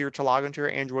it's easier to log into your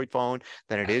Android phone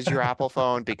than it is your Apple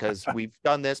phone because we've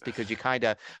done this because you kind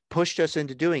of pushed us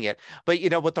into doing it. But,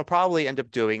 what they'll probably end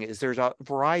up doing is there's a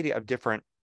variety of different,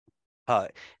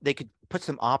 they could put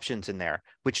some options in there,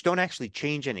 which don't actually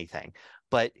change anything,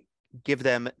 but give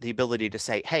them the ability to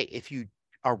say, hey, if you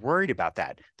are worried about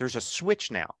that, there's a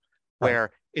switch now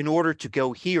where in order to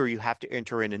go here, you have to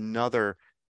enter in another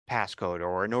passcode,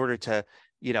 or in order to,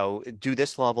 do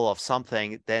this level of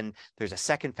something, then there's a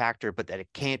second factor, but that it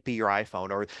can't be your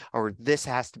iPhone, or this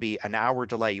has to be an hour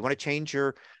delay. You want to change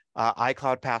your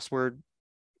iCloud password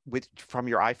from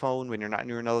your iPhone when you're not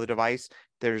near another device,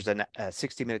 there's a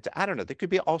 60 minutes. I don't know. There could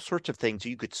be all sorts of things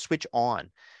you could switch on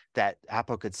that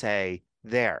Apple could say,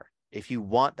 there, if you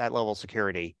want that level of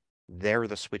security, there are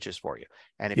the switches for you.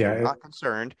 And if you're not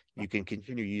concerned, you can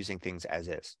continue using things as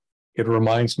is. It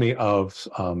reminds me of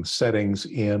settings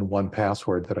in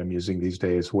 1Password that I'm using these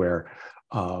days, where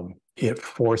it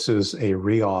forces a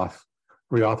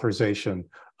reauthorization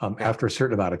after a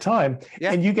certain amount of time,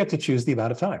 and you get to choose the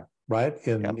amount of time, right?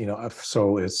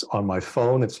 So it's on my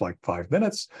phone, it's like 5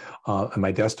 minutes. On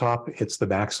my desktop, it's the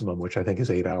maximum, which I think is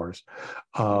 8 hours,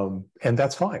 and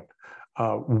that's fine.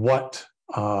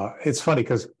 It's funny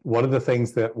because one of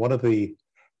the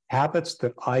habits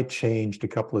that I changed a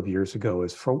couple of years ago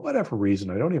is, for whatever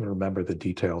reason, I don't even remember the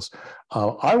details.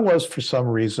 I was, for some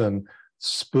reason,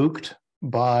 spooked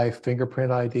by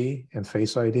fingerprint ID and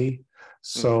Face ID.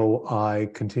 So I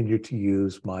continued to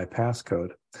use my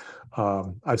passcode.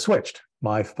 I've switched.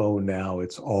 My phone now,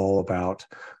 it's all about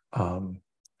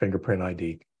fingerprint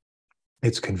ID.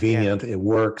 It's convenient, it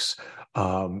works.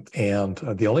 And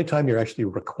the only time you're actually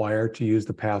required to use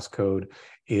the passcode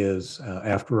is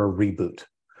after a reboot.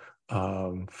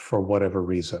 For whatever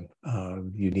reason,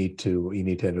 you need to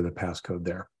enter the passcode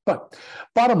there. But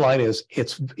bottom line is,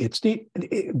 it's neat.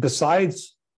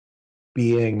 Besides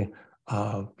being,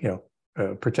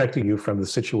 protecting you from the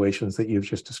situations that you've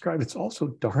just described, it's also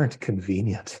darned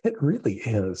convenient. It really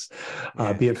is.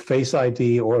 Be it Face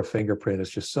ID or a fingerprint, it's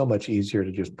just so much easier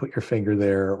to just put your finger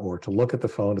there, or to look at the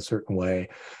phone a certain way,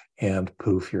 and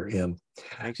poof, you're in.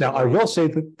 Now, I will say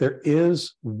that there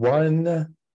is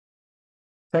one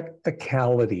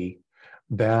technicality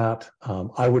that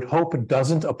I would hope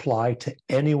doesn't apply to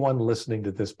anyone listening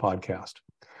to this podcast.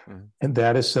 And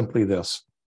that is simply this.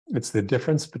 It's the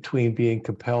difference between being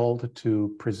compelled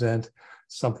to present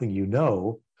something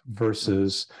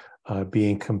versus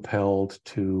being compelled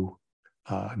to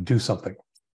do something.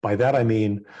 By that, I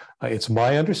mean, it's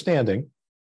my understanding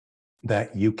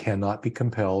that you cannot be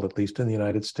compelled, at least in the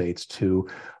United States, to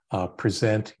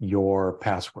present your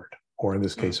password, or in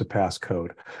this case, a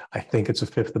passcode. I think it's a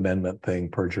Fifth Amendment thing,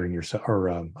 perjuring yourself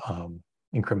or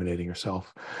incriminating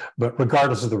yourself. But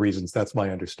regardless of the reasons, that's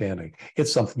my understanding.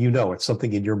 It's something it's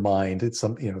something in your mind, it's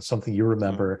something you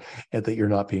remember, and that you're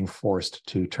not being forced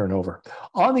to turn over.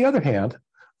 On the other hand,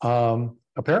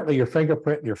 apparently your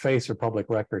fingerprint and your face are public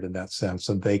record in that sense,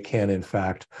 and they can, in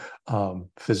fact,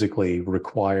 physically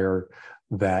require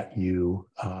that you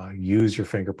use your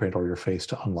fingerprint or your face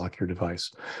to unlock your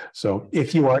device. So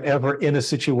if you are ever in a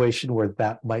situation where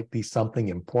that might be something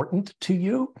important to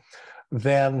you,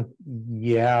 then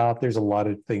there's a lot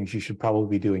of things you should probably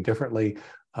be doing differently,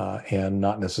 and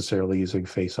not necessarily using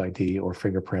Face ID or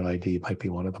fingerprint ID might be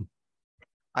one of them.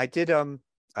 I did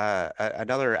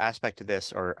another aspect of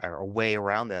this, or a way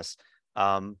around this.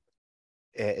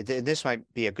 This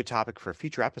might be a good topic for a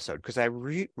future episode, because I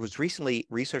was recently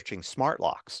researching smart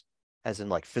locks, as in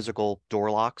like physical door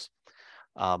locks,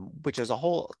 which is a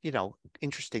whole,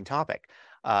 interesting topic.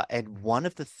 And one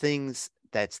of the things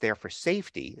that's there for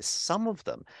safety is some of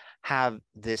them have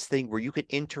this thing where you can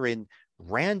enter in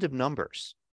random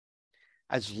numbers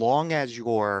as long as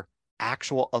your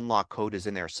actual unlock code is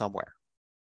in there somewhere.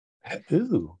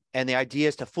 Ooh. And the idea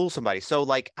is to fool somebody. So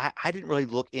like, I didn't really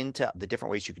look into the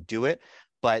different ways you could do it,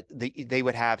 but they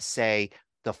would have, say,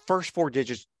 the first 4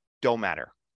 digits don't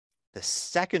matter. The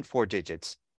second 4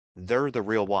 digits, they're the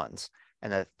real ones.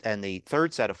 And the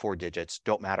third set of 4 digits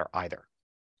don't matter either.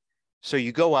 So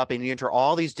you go up and you enter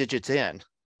all these digits in,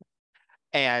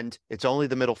 and it's only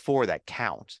the middle 4 that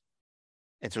count.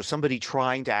 And so somebody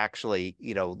trying to actually,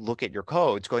 look at your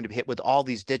code is going to be hit with all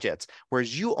these digits,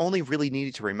 whereas you only really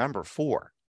needed to remember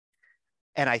 4.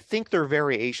 And I think there are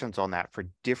variations on that for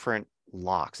different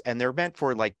locks, and they're meant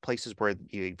for like places where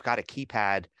you've got a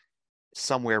keypad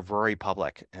somewhere very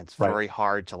public, and it's very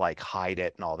hard to like hide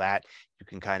it and all that. You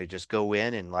can kind of just go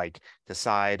in and like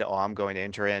decide, I'm going to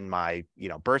enter in my,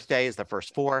 birthday is the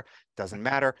first 4, doesn't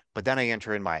matter. But then I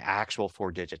enter in my actual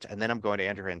 4 digits, and then I'm going to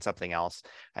enter in something else,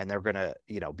 and they're going to,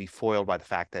 be foiled by the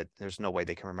fact that there's no way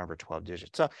they can remember 12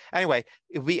 digits. So anyway,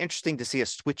 it'd be interesting to see a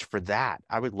switch for that.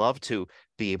 I would love to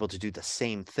be able to do the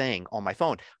same thing on my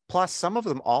phone. Plus, some of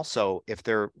them also, if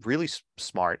they're really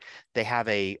smart, they have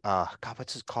a,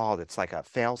 what's it called? It's like a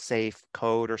fail-safe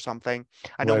code or something.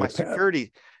 I know my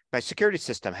security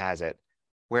system has it,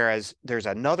 Whereas there's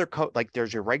another code, like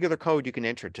there's your regular code you can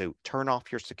enter to turn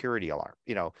off your security alarm,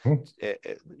 you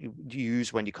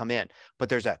use when you come in. But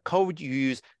there's a code you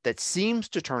use that seems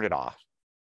to turn it off,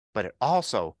 but it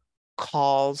also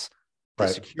calls the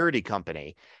Right. security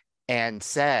company and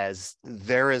says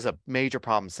there is a major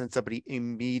problem, send somebody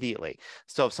immediately.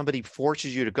 So if somebody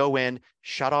forces you to go in,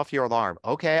 shut off your alarm,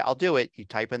 okay, I'll do it. You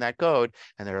type in that code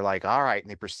and they're like, all right, and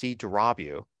they proceed to rob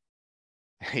you.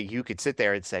 You could sit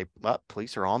there and say, well,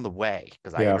 police are on the way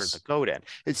because I entered the Yes. code in.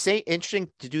 It's interesting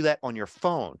to do that on your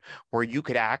phone where you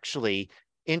could actually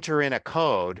enter in a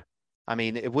code. I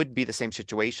mean, it wouldn't be the same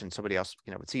situation somebody else,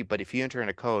 would see, but if you enter in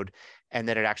a code and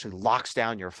then it actually locks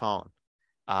down your phone,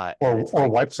 and it's Or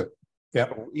like, wipes it. Yeah.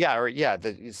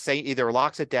 say either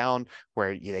locks it down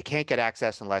where they can't get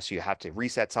access unless you have to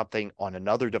reset something on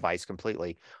another device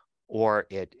completely, or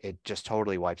it just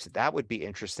totally wipes it. That would be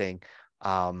interesting.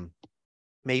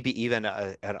 Maybe even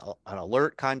an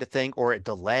alert kind of thing, or a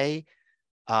delay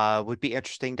would be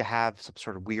interesting to have some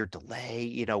sort of weird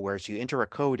delay, whereas you enter a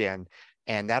code in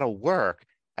and that'll work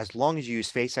as long as you use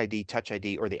Face ID, Touch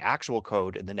ID, or the actual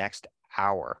code in the next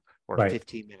hour or Right.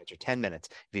 15 minutes or 10 minutes.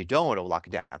 If you don't, it'll lock it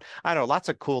down. I know lots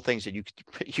of cool things that you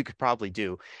could probably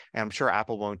do. And I'm sure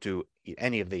Apple won't do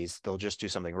any of these. They'll just do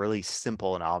something really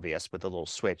simple and obvious with a little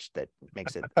switch that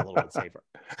makes it a little bit safer.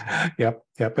 Yep.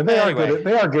 And Anyway.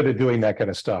 they are good at doing that kind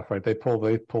of stuff, right? They pull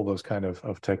those kind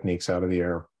of techniques out of the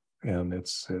air, and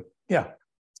yeah.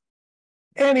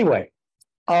 Anyway,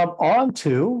 on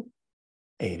to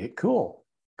Ain't It Cool?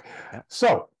 Yeah.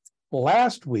 So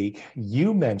last week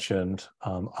you mentioned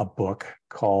a book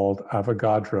called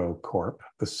Avogadro Corp.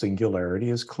 The Singularity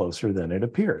is Closer Than It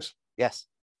Appears. Yes.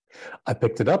 I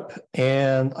picked it up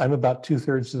and I'm about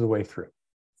 2/3 of the way through.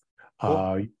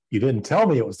 Cool. You didn't tell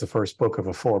me it was the first book of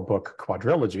a 4-book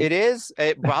quadrilogy. It is.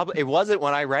 It wasn't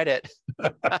when I read it.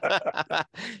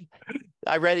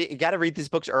 I read it. You got to read these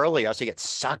books early, else you get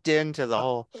sucked into the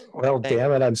whole. Well, thing.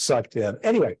 damn it, I'm sucked in.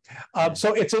 Anyway,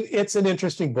 so it's an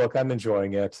interesting book. I'm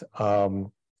enjoying it.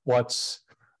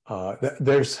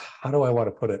 There's, how do I want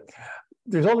to put it?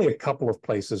 There's only a couple of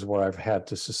places where I've had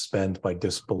to suspend my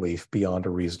disbelief beyond a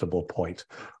reasonable point.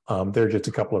 There are just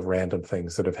a couple of random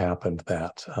things that have happened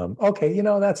that, okay,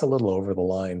 that's a little over the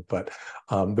line, but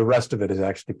the rest of it is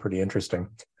actually pretty interesting.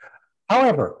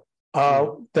 However,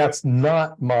 that's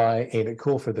not my Ain't It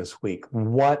Cool for this week.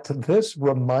 What this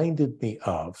reminded me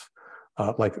of,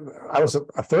 like I was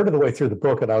a third of the way through the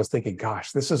book and I was thinking,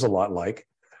 gosh, this is a lot like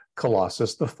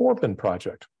Colossus, the Forbin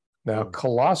Project. Now,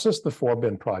 Colossus, the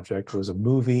Forbin Project was a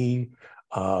movie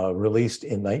released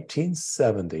in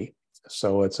 1970.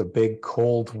 So it's a big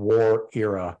Cold War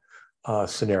era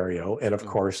scenario. And of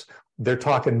course, they're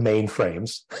talking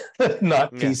mainframes,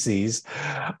 not PCs.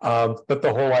 But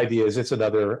the whole idea is it's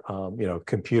another,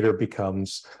 computer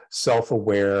becomes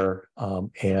self-aware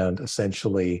and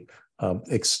essentially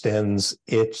extends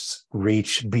its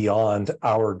reach beyond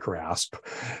our grasp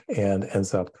and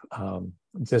ends up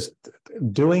just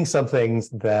doing some things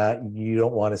that you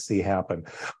don't want to see happen.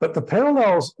 But the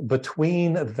parallels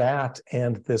between that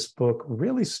and this book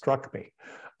really struck me.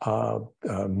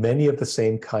 Many of the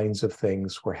same kinds of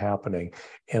things were happening,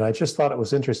 and I just thought it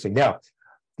was interesting. Now,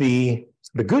 the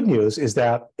good news is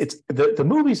that the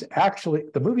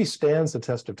movie stands the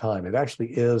test of time. It actually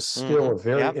is still a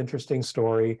very interesting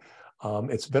story.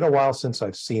 It's been a while since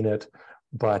I've seen it,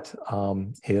 but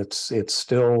it's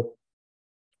still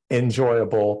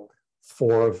enjoyable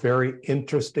for a very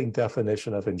interesting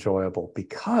definition of enjoyable,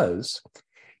 because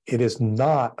it is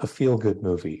not a feel-good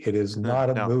movie. It is not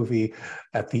a movie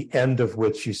at the end of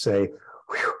which you say,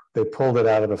 whew, they pulled it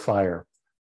out of the fire.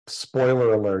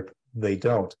 Spoiler alert, they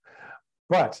don't.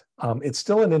 But it's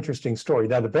still an interesting story.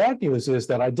 Now, the bad news is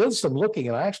that I did some looking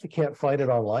and I actually can't find it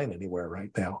online anywhere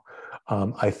right now.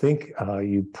 I think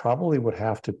you probably would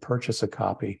have to purchase a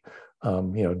copy,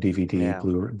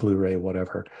 DVD, Blu-ray,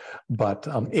 whatever. But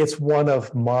it's one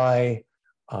of my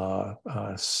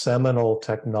seminal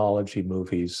technology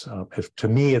movies. To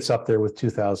me, it's up there with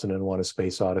 2001: A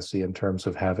Space Odyssey in terms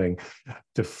of having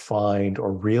defined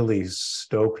or really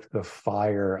stoked the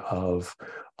fire of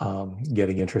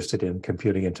getting interested in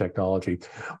computing and technology.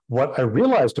 What I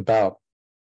realized about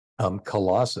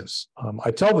Colossus,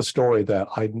 I tell the story that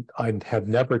I had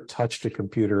never touched a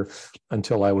computer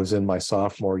until I was in my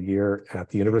sophomore year at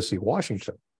the University of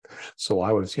Washington. So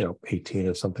I was, 18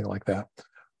 or something like that.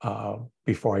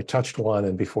 Before I touched one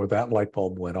and before that light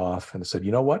bulb went off, and I said,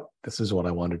 you know what, this is what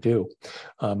I want to do.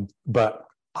 But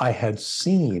I had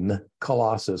seen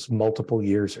Colossus multiple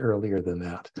years earlier than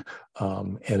that,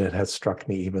 and it had struck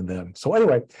me even then. So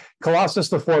anyway, Colossus,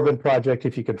 the Forbin Project,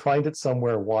 if you can find it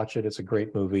somewhere, watch it. It's a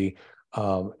great movie.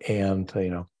 And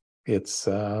it's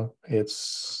a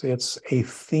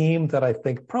theme that I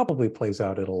think probably plays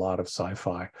out in a lot of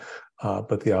sci-fi,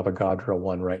 but the Avogadro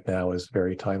one right now is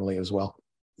very timely as well.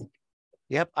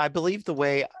 Yep, I believe the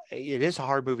way it is a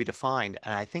hard movie to find,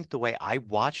 and I think the way I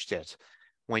watched it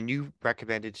when you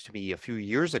recommended it to me a few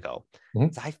years ago,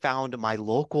 is I found my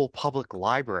local public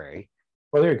library.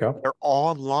 Well, there you go. Their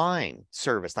online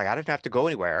service. Like I didn't have to go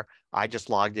anywhere. I just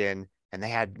logged in and they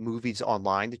had movies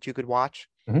online that you could watch.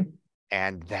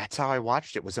 And that's how I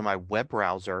watched it, was in my web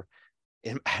browser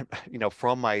in,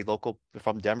 from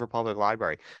Denver Public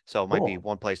Library. So it might be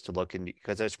one place to look in,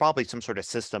 because there's probably some sort of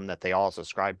system that they all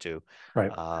subscribe to.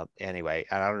 Right. Anyway,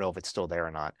 and I don't know if it's still there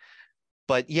or not.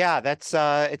 But yeah, that's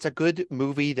it's a good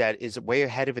movie that is way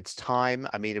ahead of its time.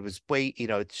 I mean, it was way,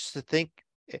 just to think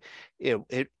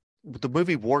the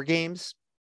movie War Games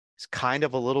is kind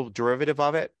of a little derivative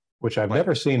of it. Which I've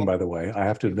never seen, by the way. I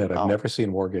have to admit, I've never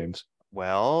seen War Games.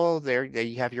 Well, there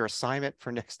you have your assignment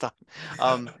for next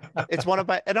time. It's one of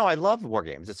my, no, I love War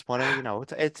Games. It's one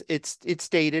of, it's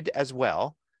dated as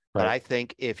well. But I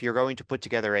think if you're going to put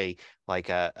together a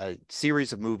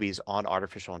series of movies on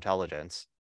artificial intelligence,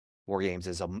 War Games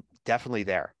is definitely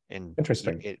there. And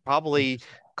interesting. It probably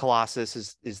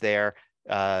Colossus is there.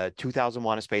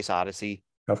 2001: A Space Odyssey,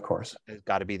 of course, has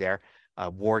got to be there.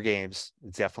 War Games,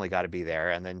 it's definitely got to be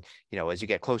there. And then, as you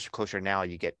get closer now,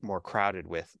 you get more crowded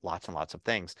with lots and lots of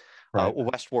things.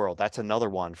 Westworld, that's another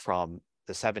one from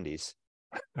the 70s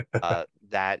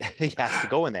that he has to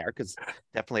go in there, because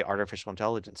definitely artificial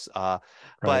intelligence.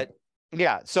 But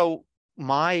yeah, so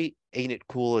my Ain't It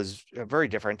Cool is very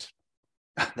different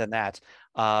than that.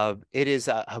 It is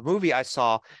a movie I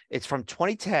saw. It's from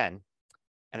 2010,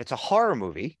 and it's a horror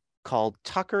movie called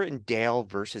Tucker and Dale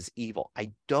versus Evil.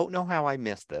 I don't know how I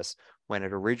missed this when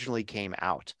it originally came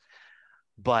out,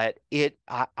 but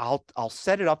I'll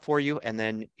set it up for you, and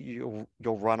then you'll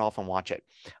run off and watch it.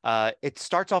 It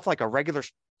starts off like a regular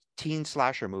teen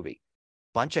slasher movie.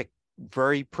 Bunch of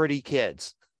very pretty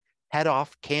kids head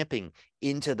off camping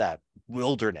into the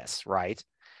wilderness, right?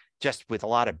 Just with a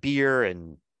lot of beer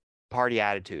and party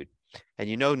attitude.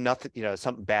 And nothing,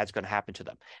 something bad's going to happen to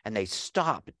them. And they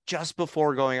stop just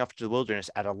before going off to the wilderness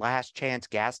at a last chance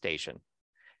gas station.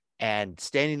 And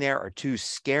standing there are two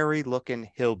scary looking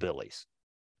hillbillies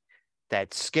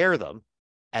that scare them,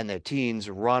 and the teens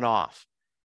run off.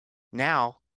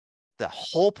 Now, the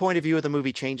whole point of view of the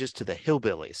movie changes to the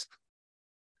hillbillies.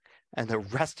 And the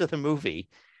rest of the movie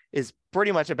is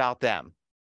pretty much about them,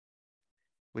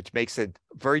 which makes it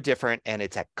very different. And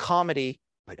it's a comedy,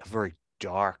 but a very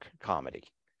dark comedy.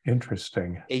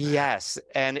 Interesting. Yes.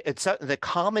 And the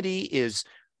comedy is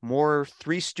more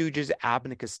Three Stooges,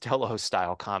 Abbott and Costello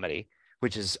style comedy,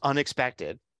 which is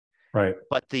unexpected. Right.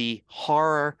 But the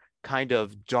horror kind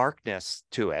of darkness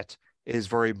to it is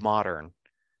very modern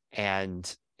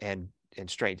and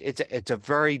strange. It's a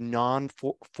very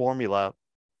non-formula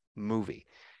movie.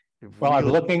 Well, I'm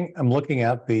looking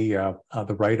at the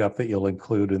write-up that you'll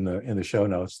include in the show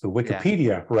notes, the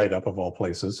Wikipedia write-up of all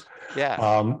places.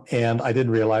 Yeah. And I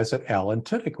didn't realize that Alan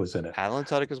Tudyk was in it. Alan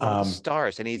Tudyk is one of the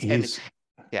stars, and he's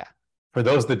For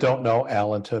those that don't know,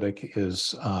 Alan Tudyk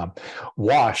is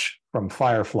Wash from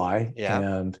Firefly,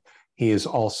 and he is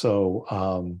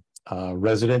also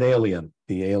Resident Alien,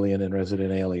 the alien in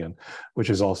Resident Alien, which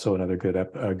is also another good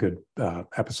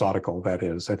episodical that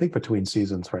is, I think, between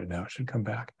seasons right now. It should come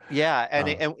back. Yeah,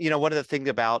 and one of the things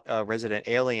about Resident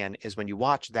Alien is when you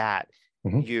watch that,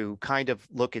 you kind of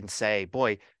look and say,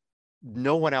 boy,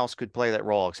 no one else could play that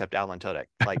role except Alan Tudyk.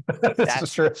 Like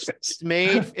that's true. It's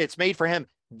made for him.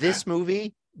 This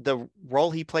movie, the role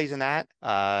he plays in that,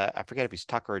 I forget if he's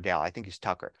Tucker or Dale. I think he's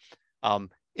Tucker.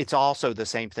 It's also the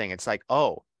same thing. It's like,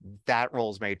 oh, that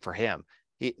role's made for him.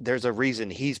 There's a reason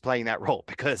he's playing that role,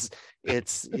 because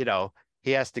it's,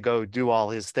 he has to go do all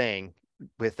his thing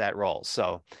with that role.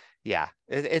 So yeah,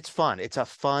 it's fun. It's a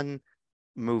fun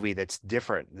movie that's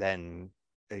different than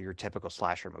your typical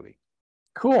slasher movie.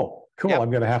 Cool. Yep. I'm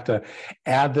going to have to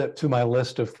add that to my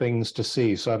list of things to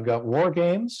see. So I've got War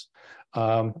Games,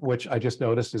 which I just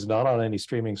noticed is not on any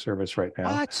streaming service right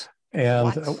now. What?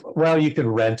 And well, you can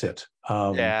rent it.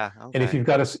 Okay. And if you've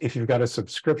got a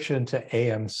subscription to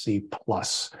AMC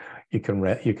Plus, you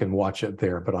can watch it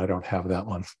there. But I don't have that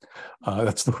one.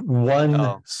 That's the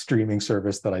one streaming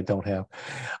service that I don't have.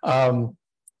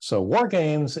 So War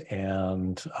Games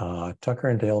and Tucker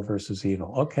and Dale versus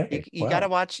Evil. Okay, you got to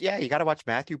watch. Yeah, you got to watch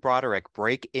Matthew Broderick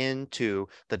break into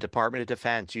the Department of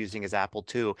Defense using his Apple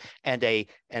II and a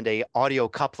audio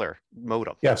coupler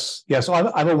modem. Yes. So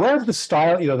I'm aware of the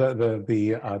style.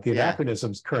 The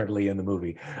anachronisms currently in the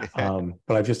movie,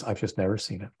 but I've just never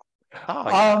seen it. Oh,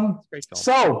 yeah. Great film.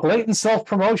 So blatant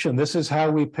self-promotion. This is how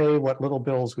we pay what little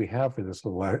bills we have for this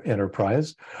little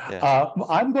enterprise. Yeah.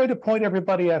 I'm going to point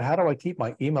everybody at how do I keep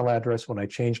my email address when I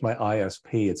change my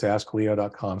ISP. It's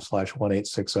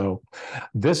askleo.com/1860.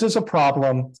 This is a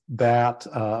problem that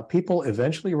people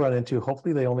eventually run into.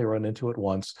 Hopefully they only run into it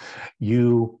once.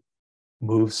 You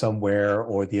move somewhere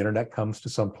or the internet comes to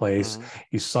some place,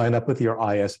 you sign up with your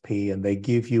ISP and they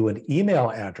give you an email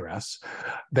address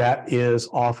that is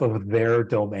off of their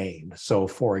domain. So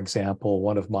for example,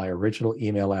 one of my original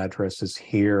email addresses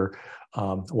here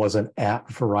was an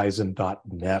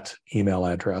 @verizon.net email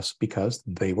address because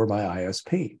they were my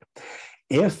ISP.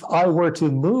 If I were to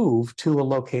move to a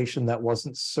location that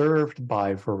wasn't served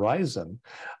by Verizon,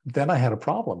 then I had a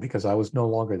problem because I was no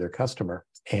longer their customer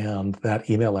and that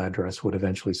email address would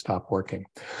eventually stop working.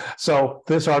 So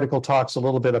this article talks a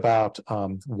little bit about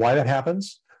why that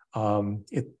happens.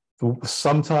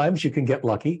 Sometimes you can get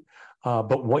lucky,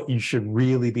 but what you should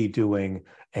really be doing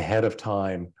ahead of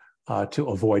time to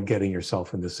avoid getting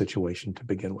yourself in this situation to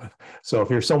begin with. So if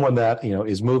you're someone that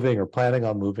is moving or planning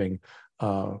on moving,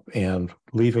 and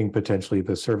leaving potentially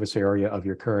the service area of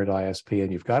your current ISP,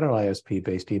 and you've got an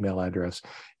ISP-based email address,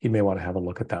 you may want to have a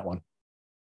look at that one.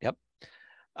 Yep.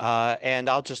 And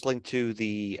I'll just link to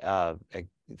the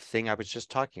thing I was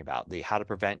just talking about, the how to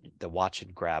prevent the watch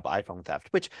and grab iPhone theft,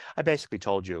 which I basically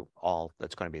told you all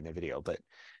that's going to be in the video, but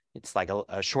it's like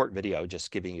a short video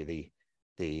just giving you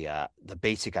the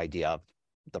basic idea of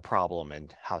the problem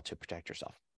and how to protect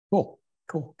yourself. Cool.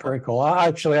 Cool. Very cool.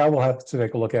 Actually, I will have to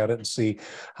take a look at it and see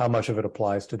how much of it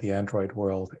applies to the Android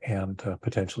world and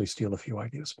potentially steal a few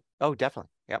ideas. Oh, definitely.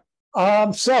 Yep.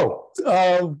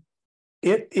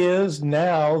 It is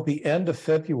now the end of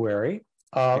February.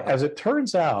 As it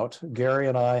turns out, Gary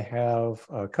and I have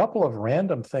a couple of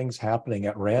random things happening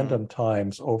at random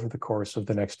times over the course of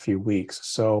the next few weeks.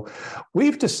 So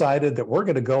we've decided that we're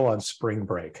going to go on spring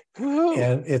break. Woo-hoo.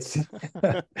 And it's,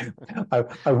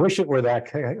 I wish it were that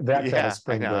kind of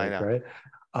spring break, right?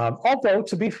 Although,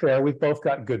 to be fair, we've both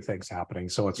got good things happening,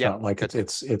 so it's not like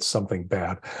it's something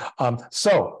bad.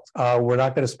 So we're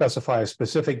not going to specify a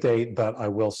specific date, but I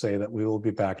will say that we will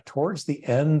be back towards the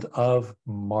end of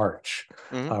March.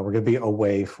 We're going to be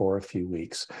away for a few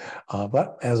weeks,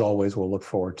 but as always, we'll look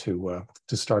forward to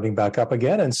starting back up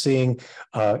again and seeing,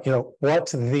 what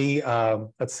the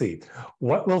let's see,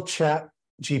 what will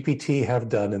ChatGPT have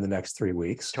done in the next 3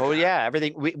 weeks. Oh yeah,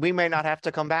 everything. We may not have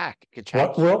to come back.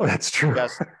 Well, that's true.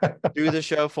 Just do the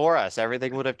show for us.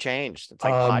 Everything would have changed. It's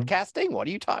like podcasting. What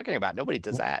are you talking about? Nobody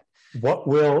does that. What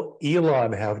will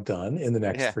Elon have done in the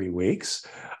next 3 weeks?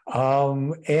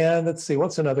 And let's see,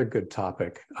 what's another good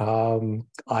topic? I don't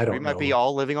know. We might be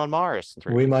all living on Mars.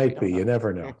 We might be. You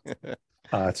never know.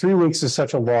 3 weeks is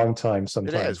such a long time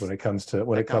sometimes when it comes to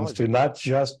not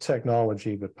just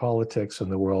technology, but politics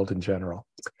and the world in general.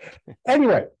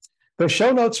 Anyway, the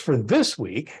show notes for this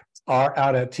week are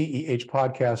out at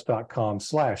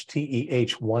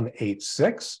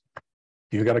tehpodcast.com/TEH186.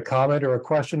 If you've got a comment or a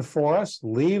question for us,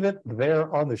 leave it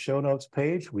there on the show notes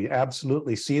page. We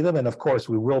absolutely see them. And of course,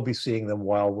 we will be seeing them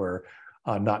while we're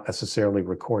not necessarily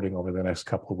recording over the next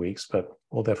couple of weeks, but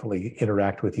we'll definitely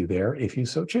interact with you there if you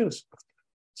so choose.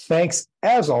 Thanks,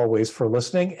 as always, for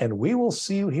listening, and we will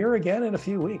see you here again in a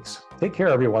few weeks. Take care,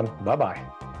 everyone. Bye-bye.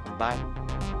 Bye.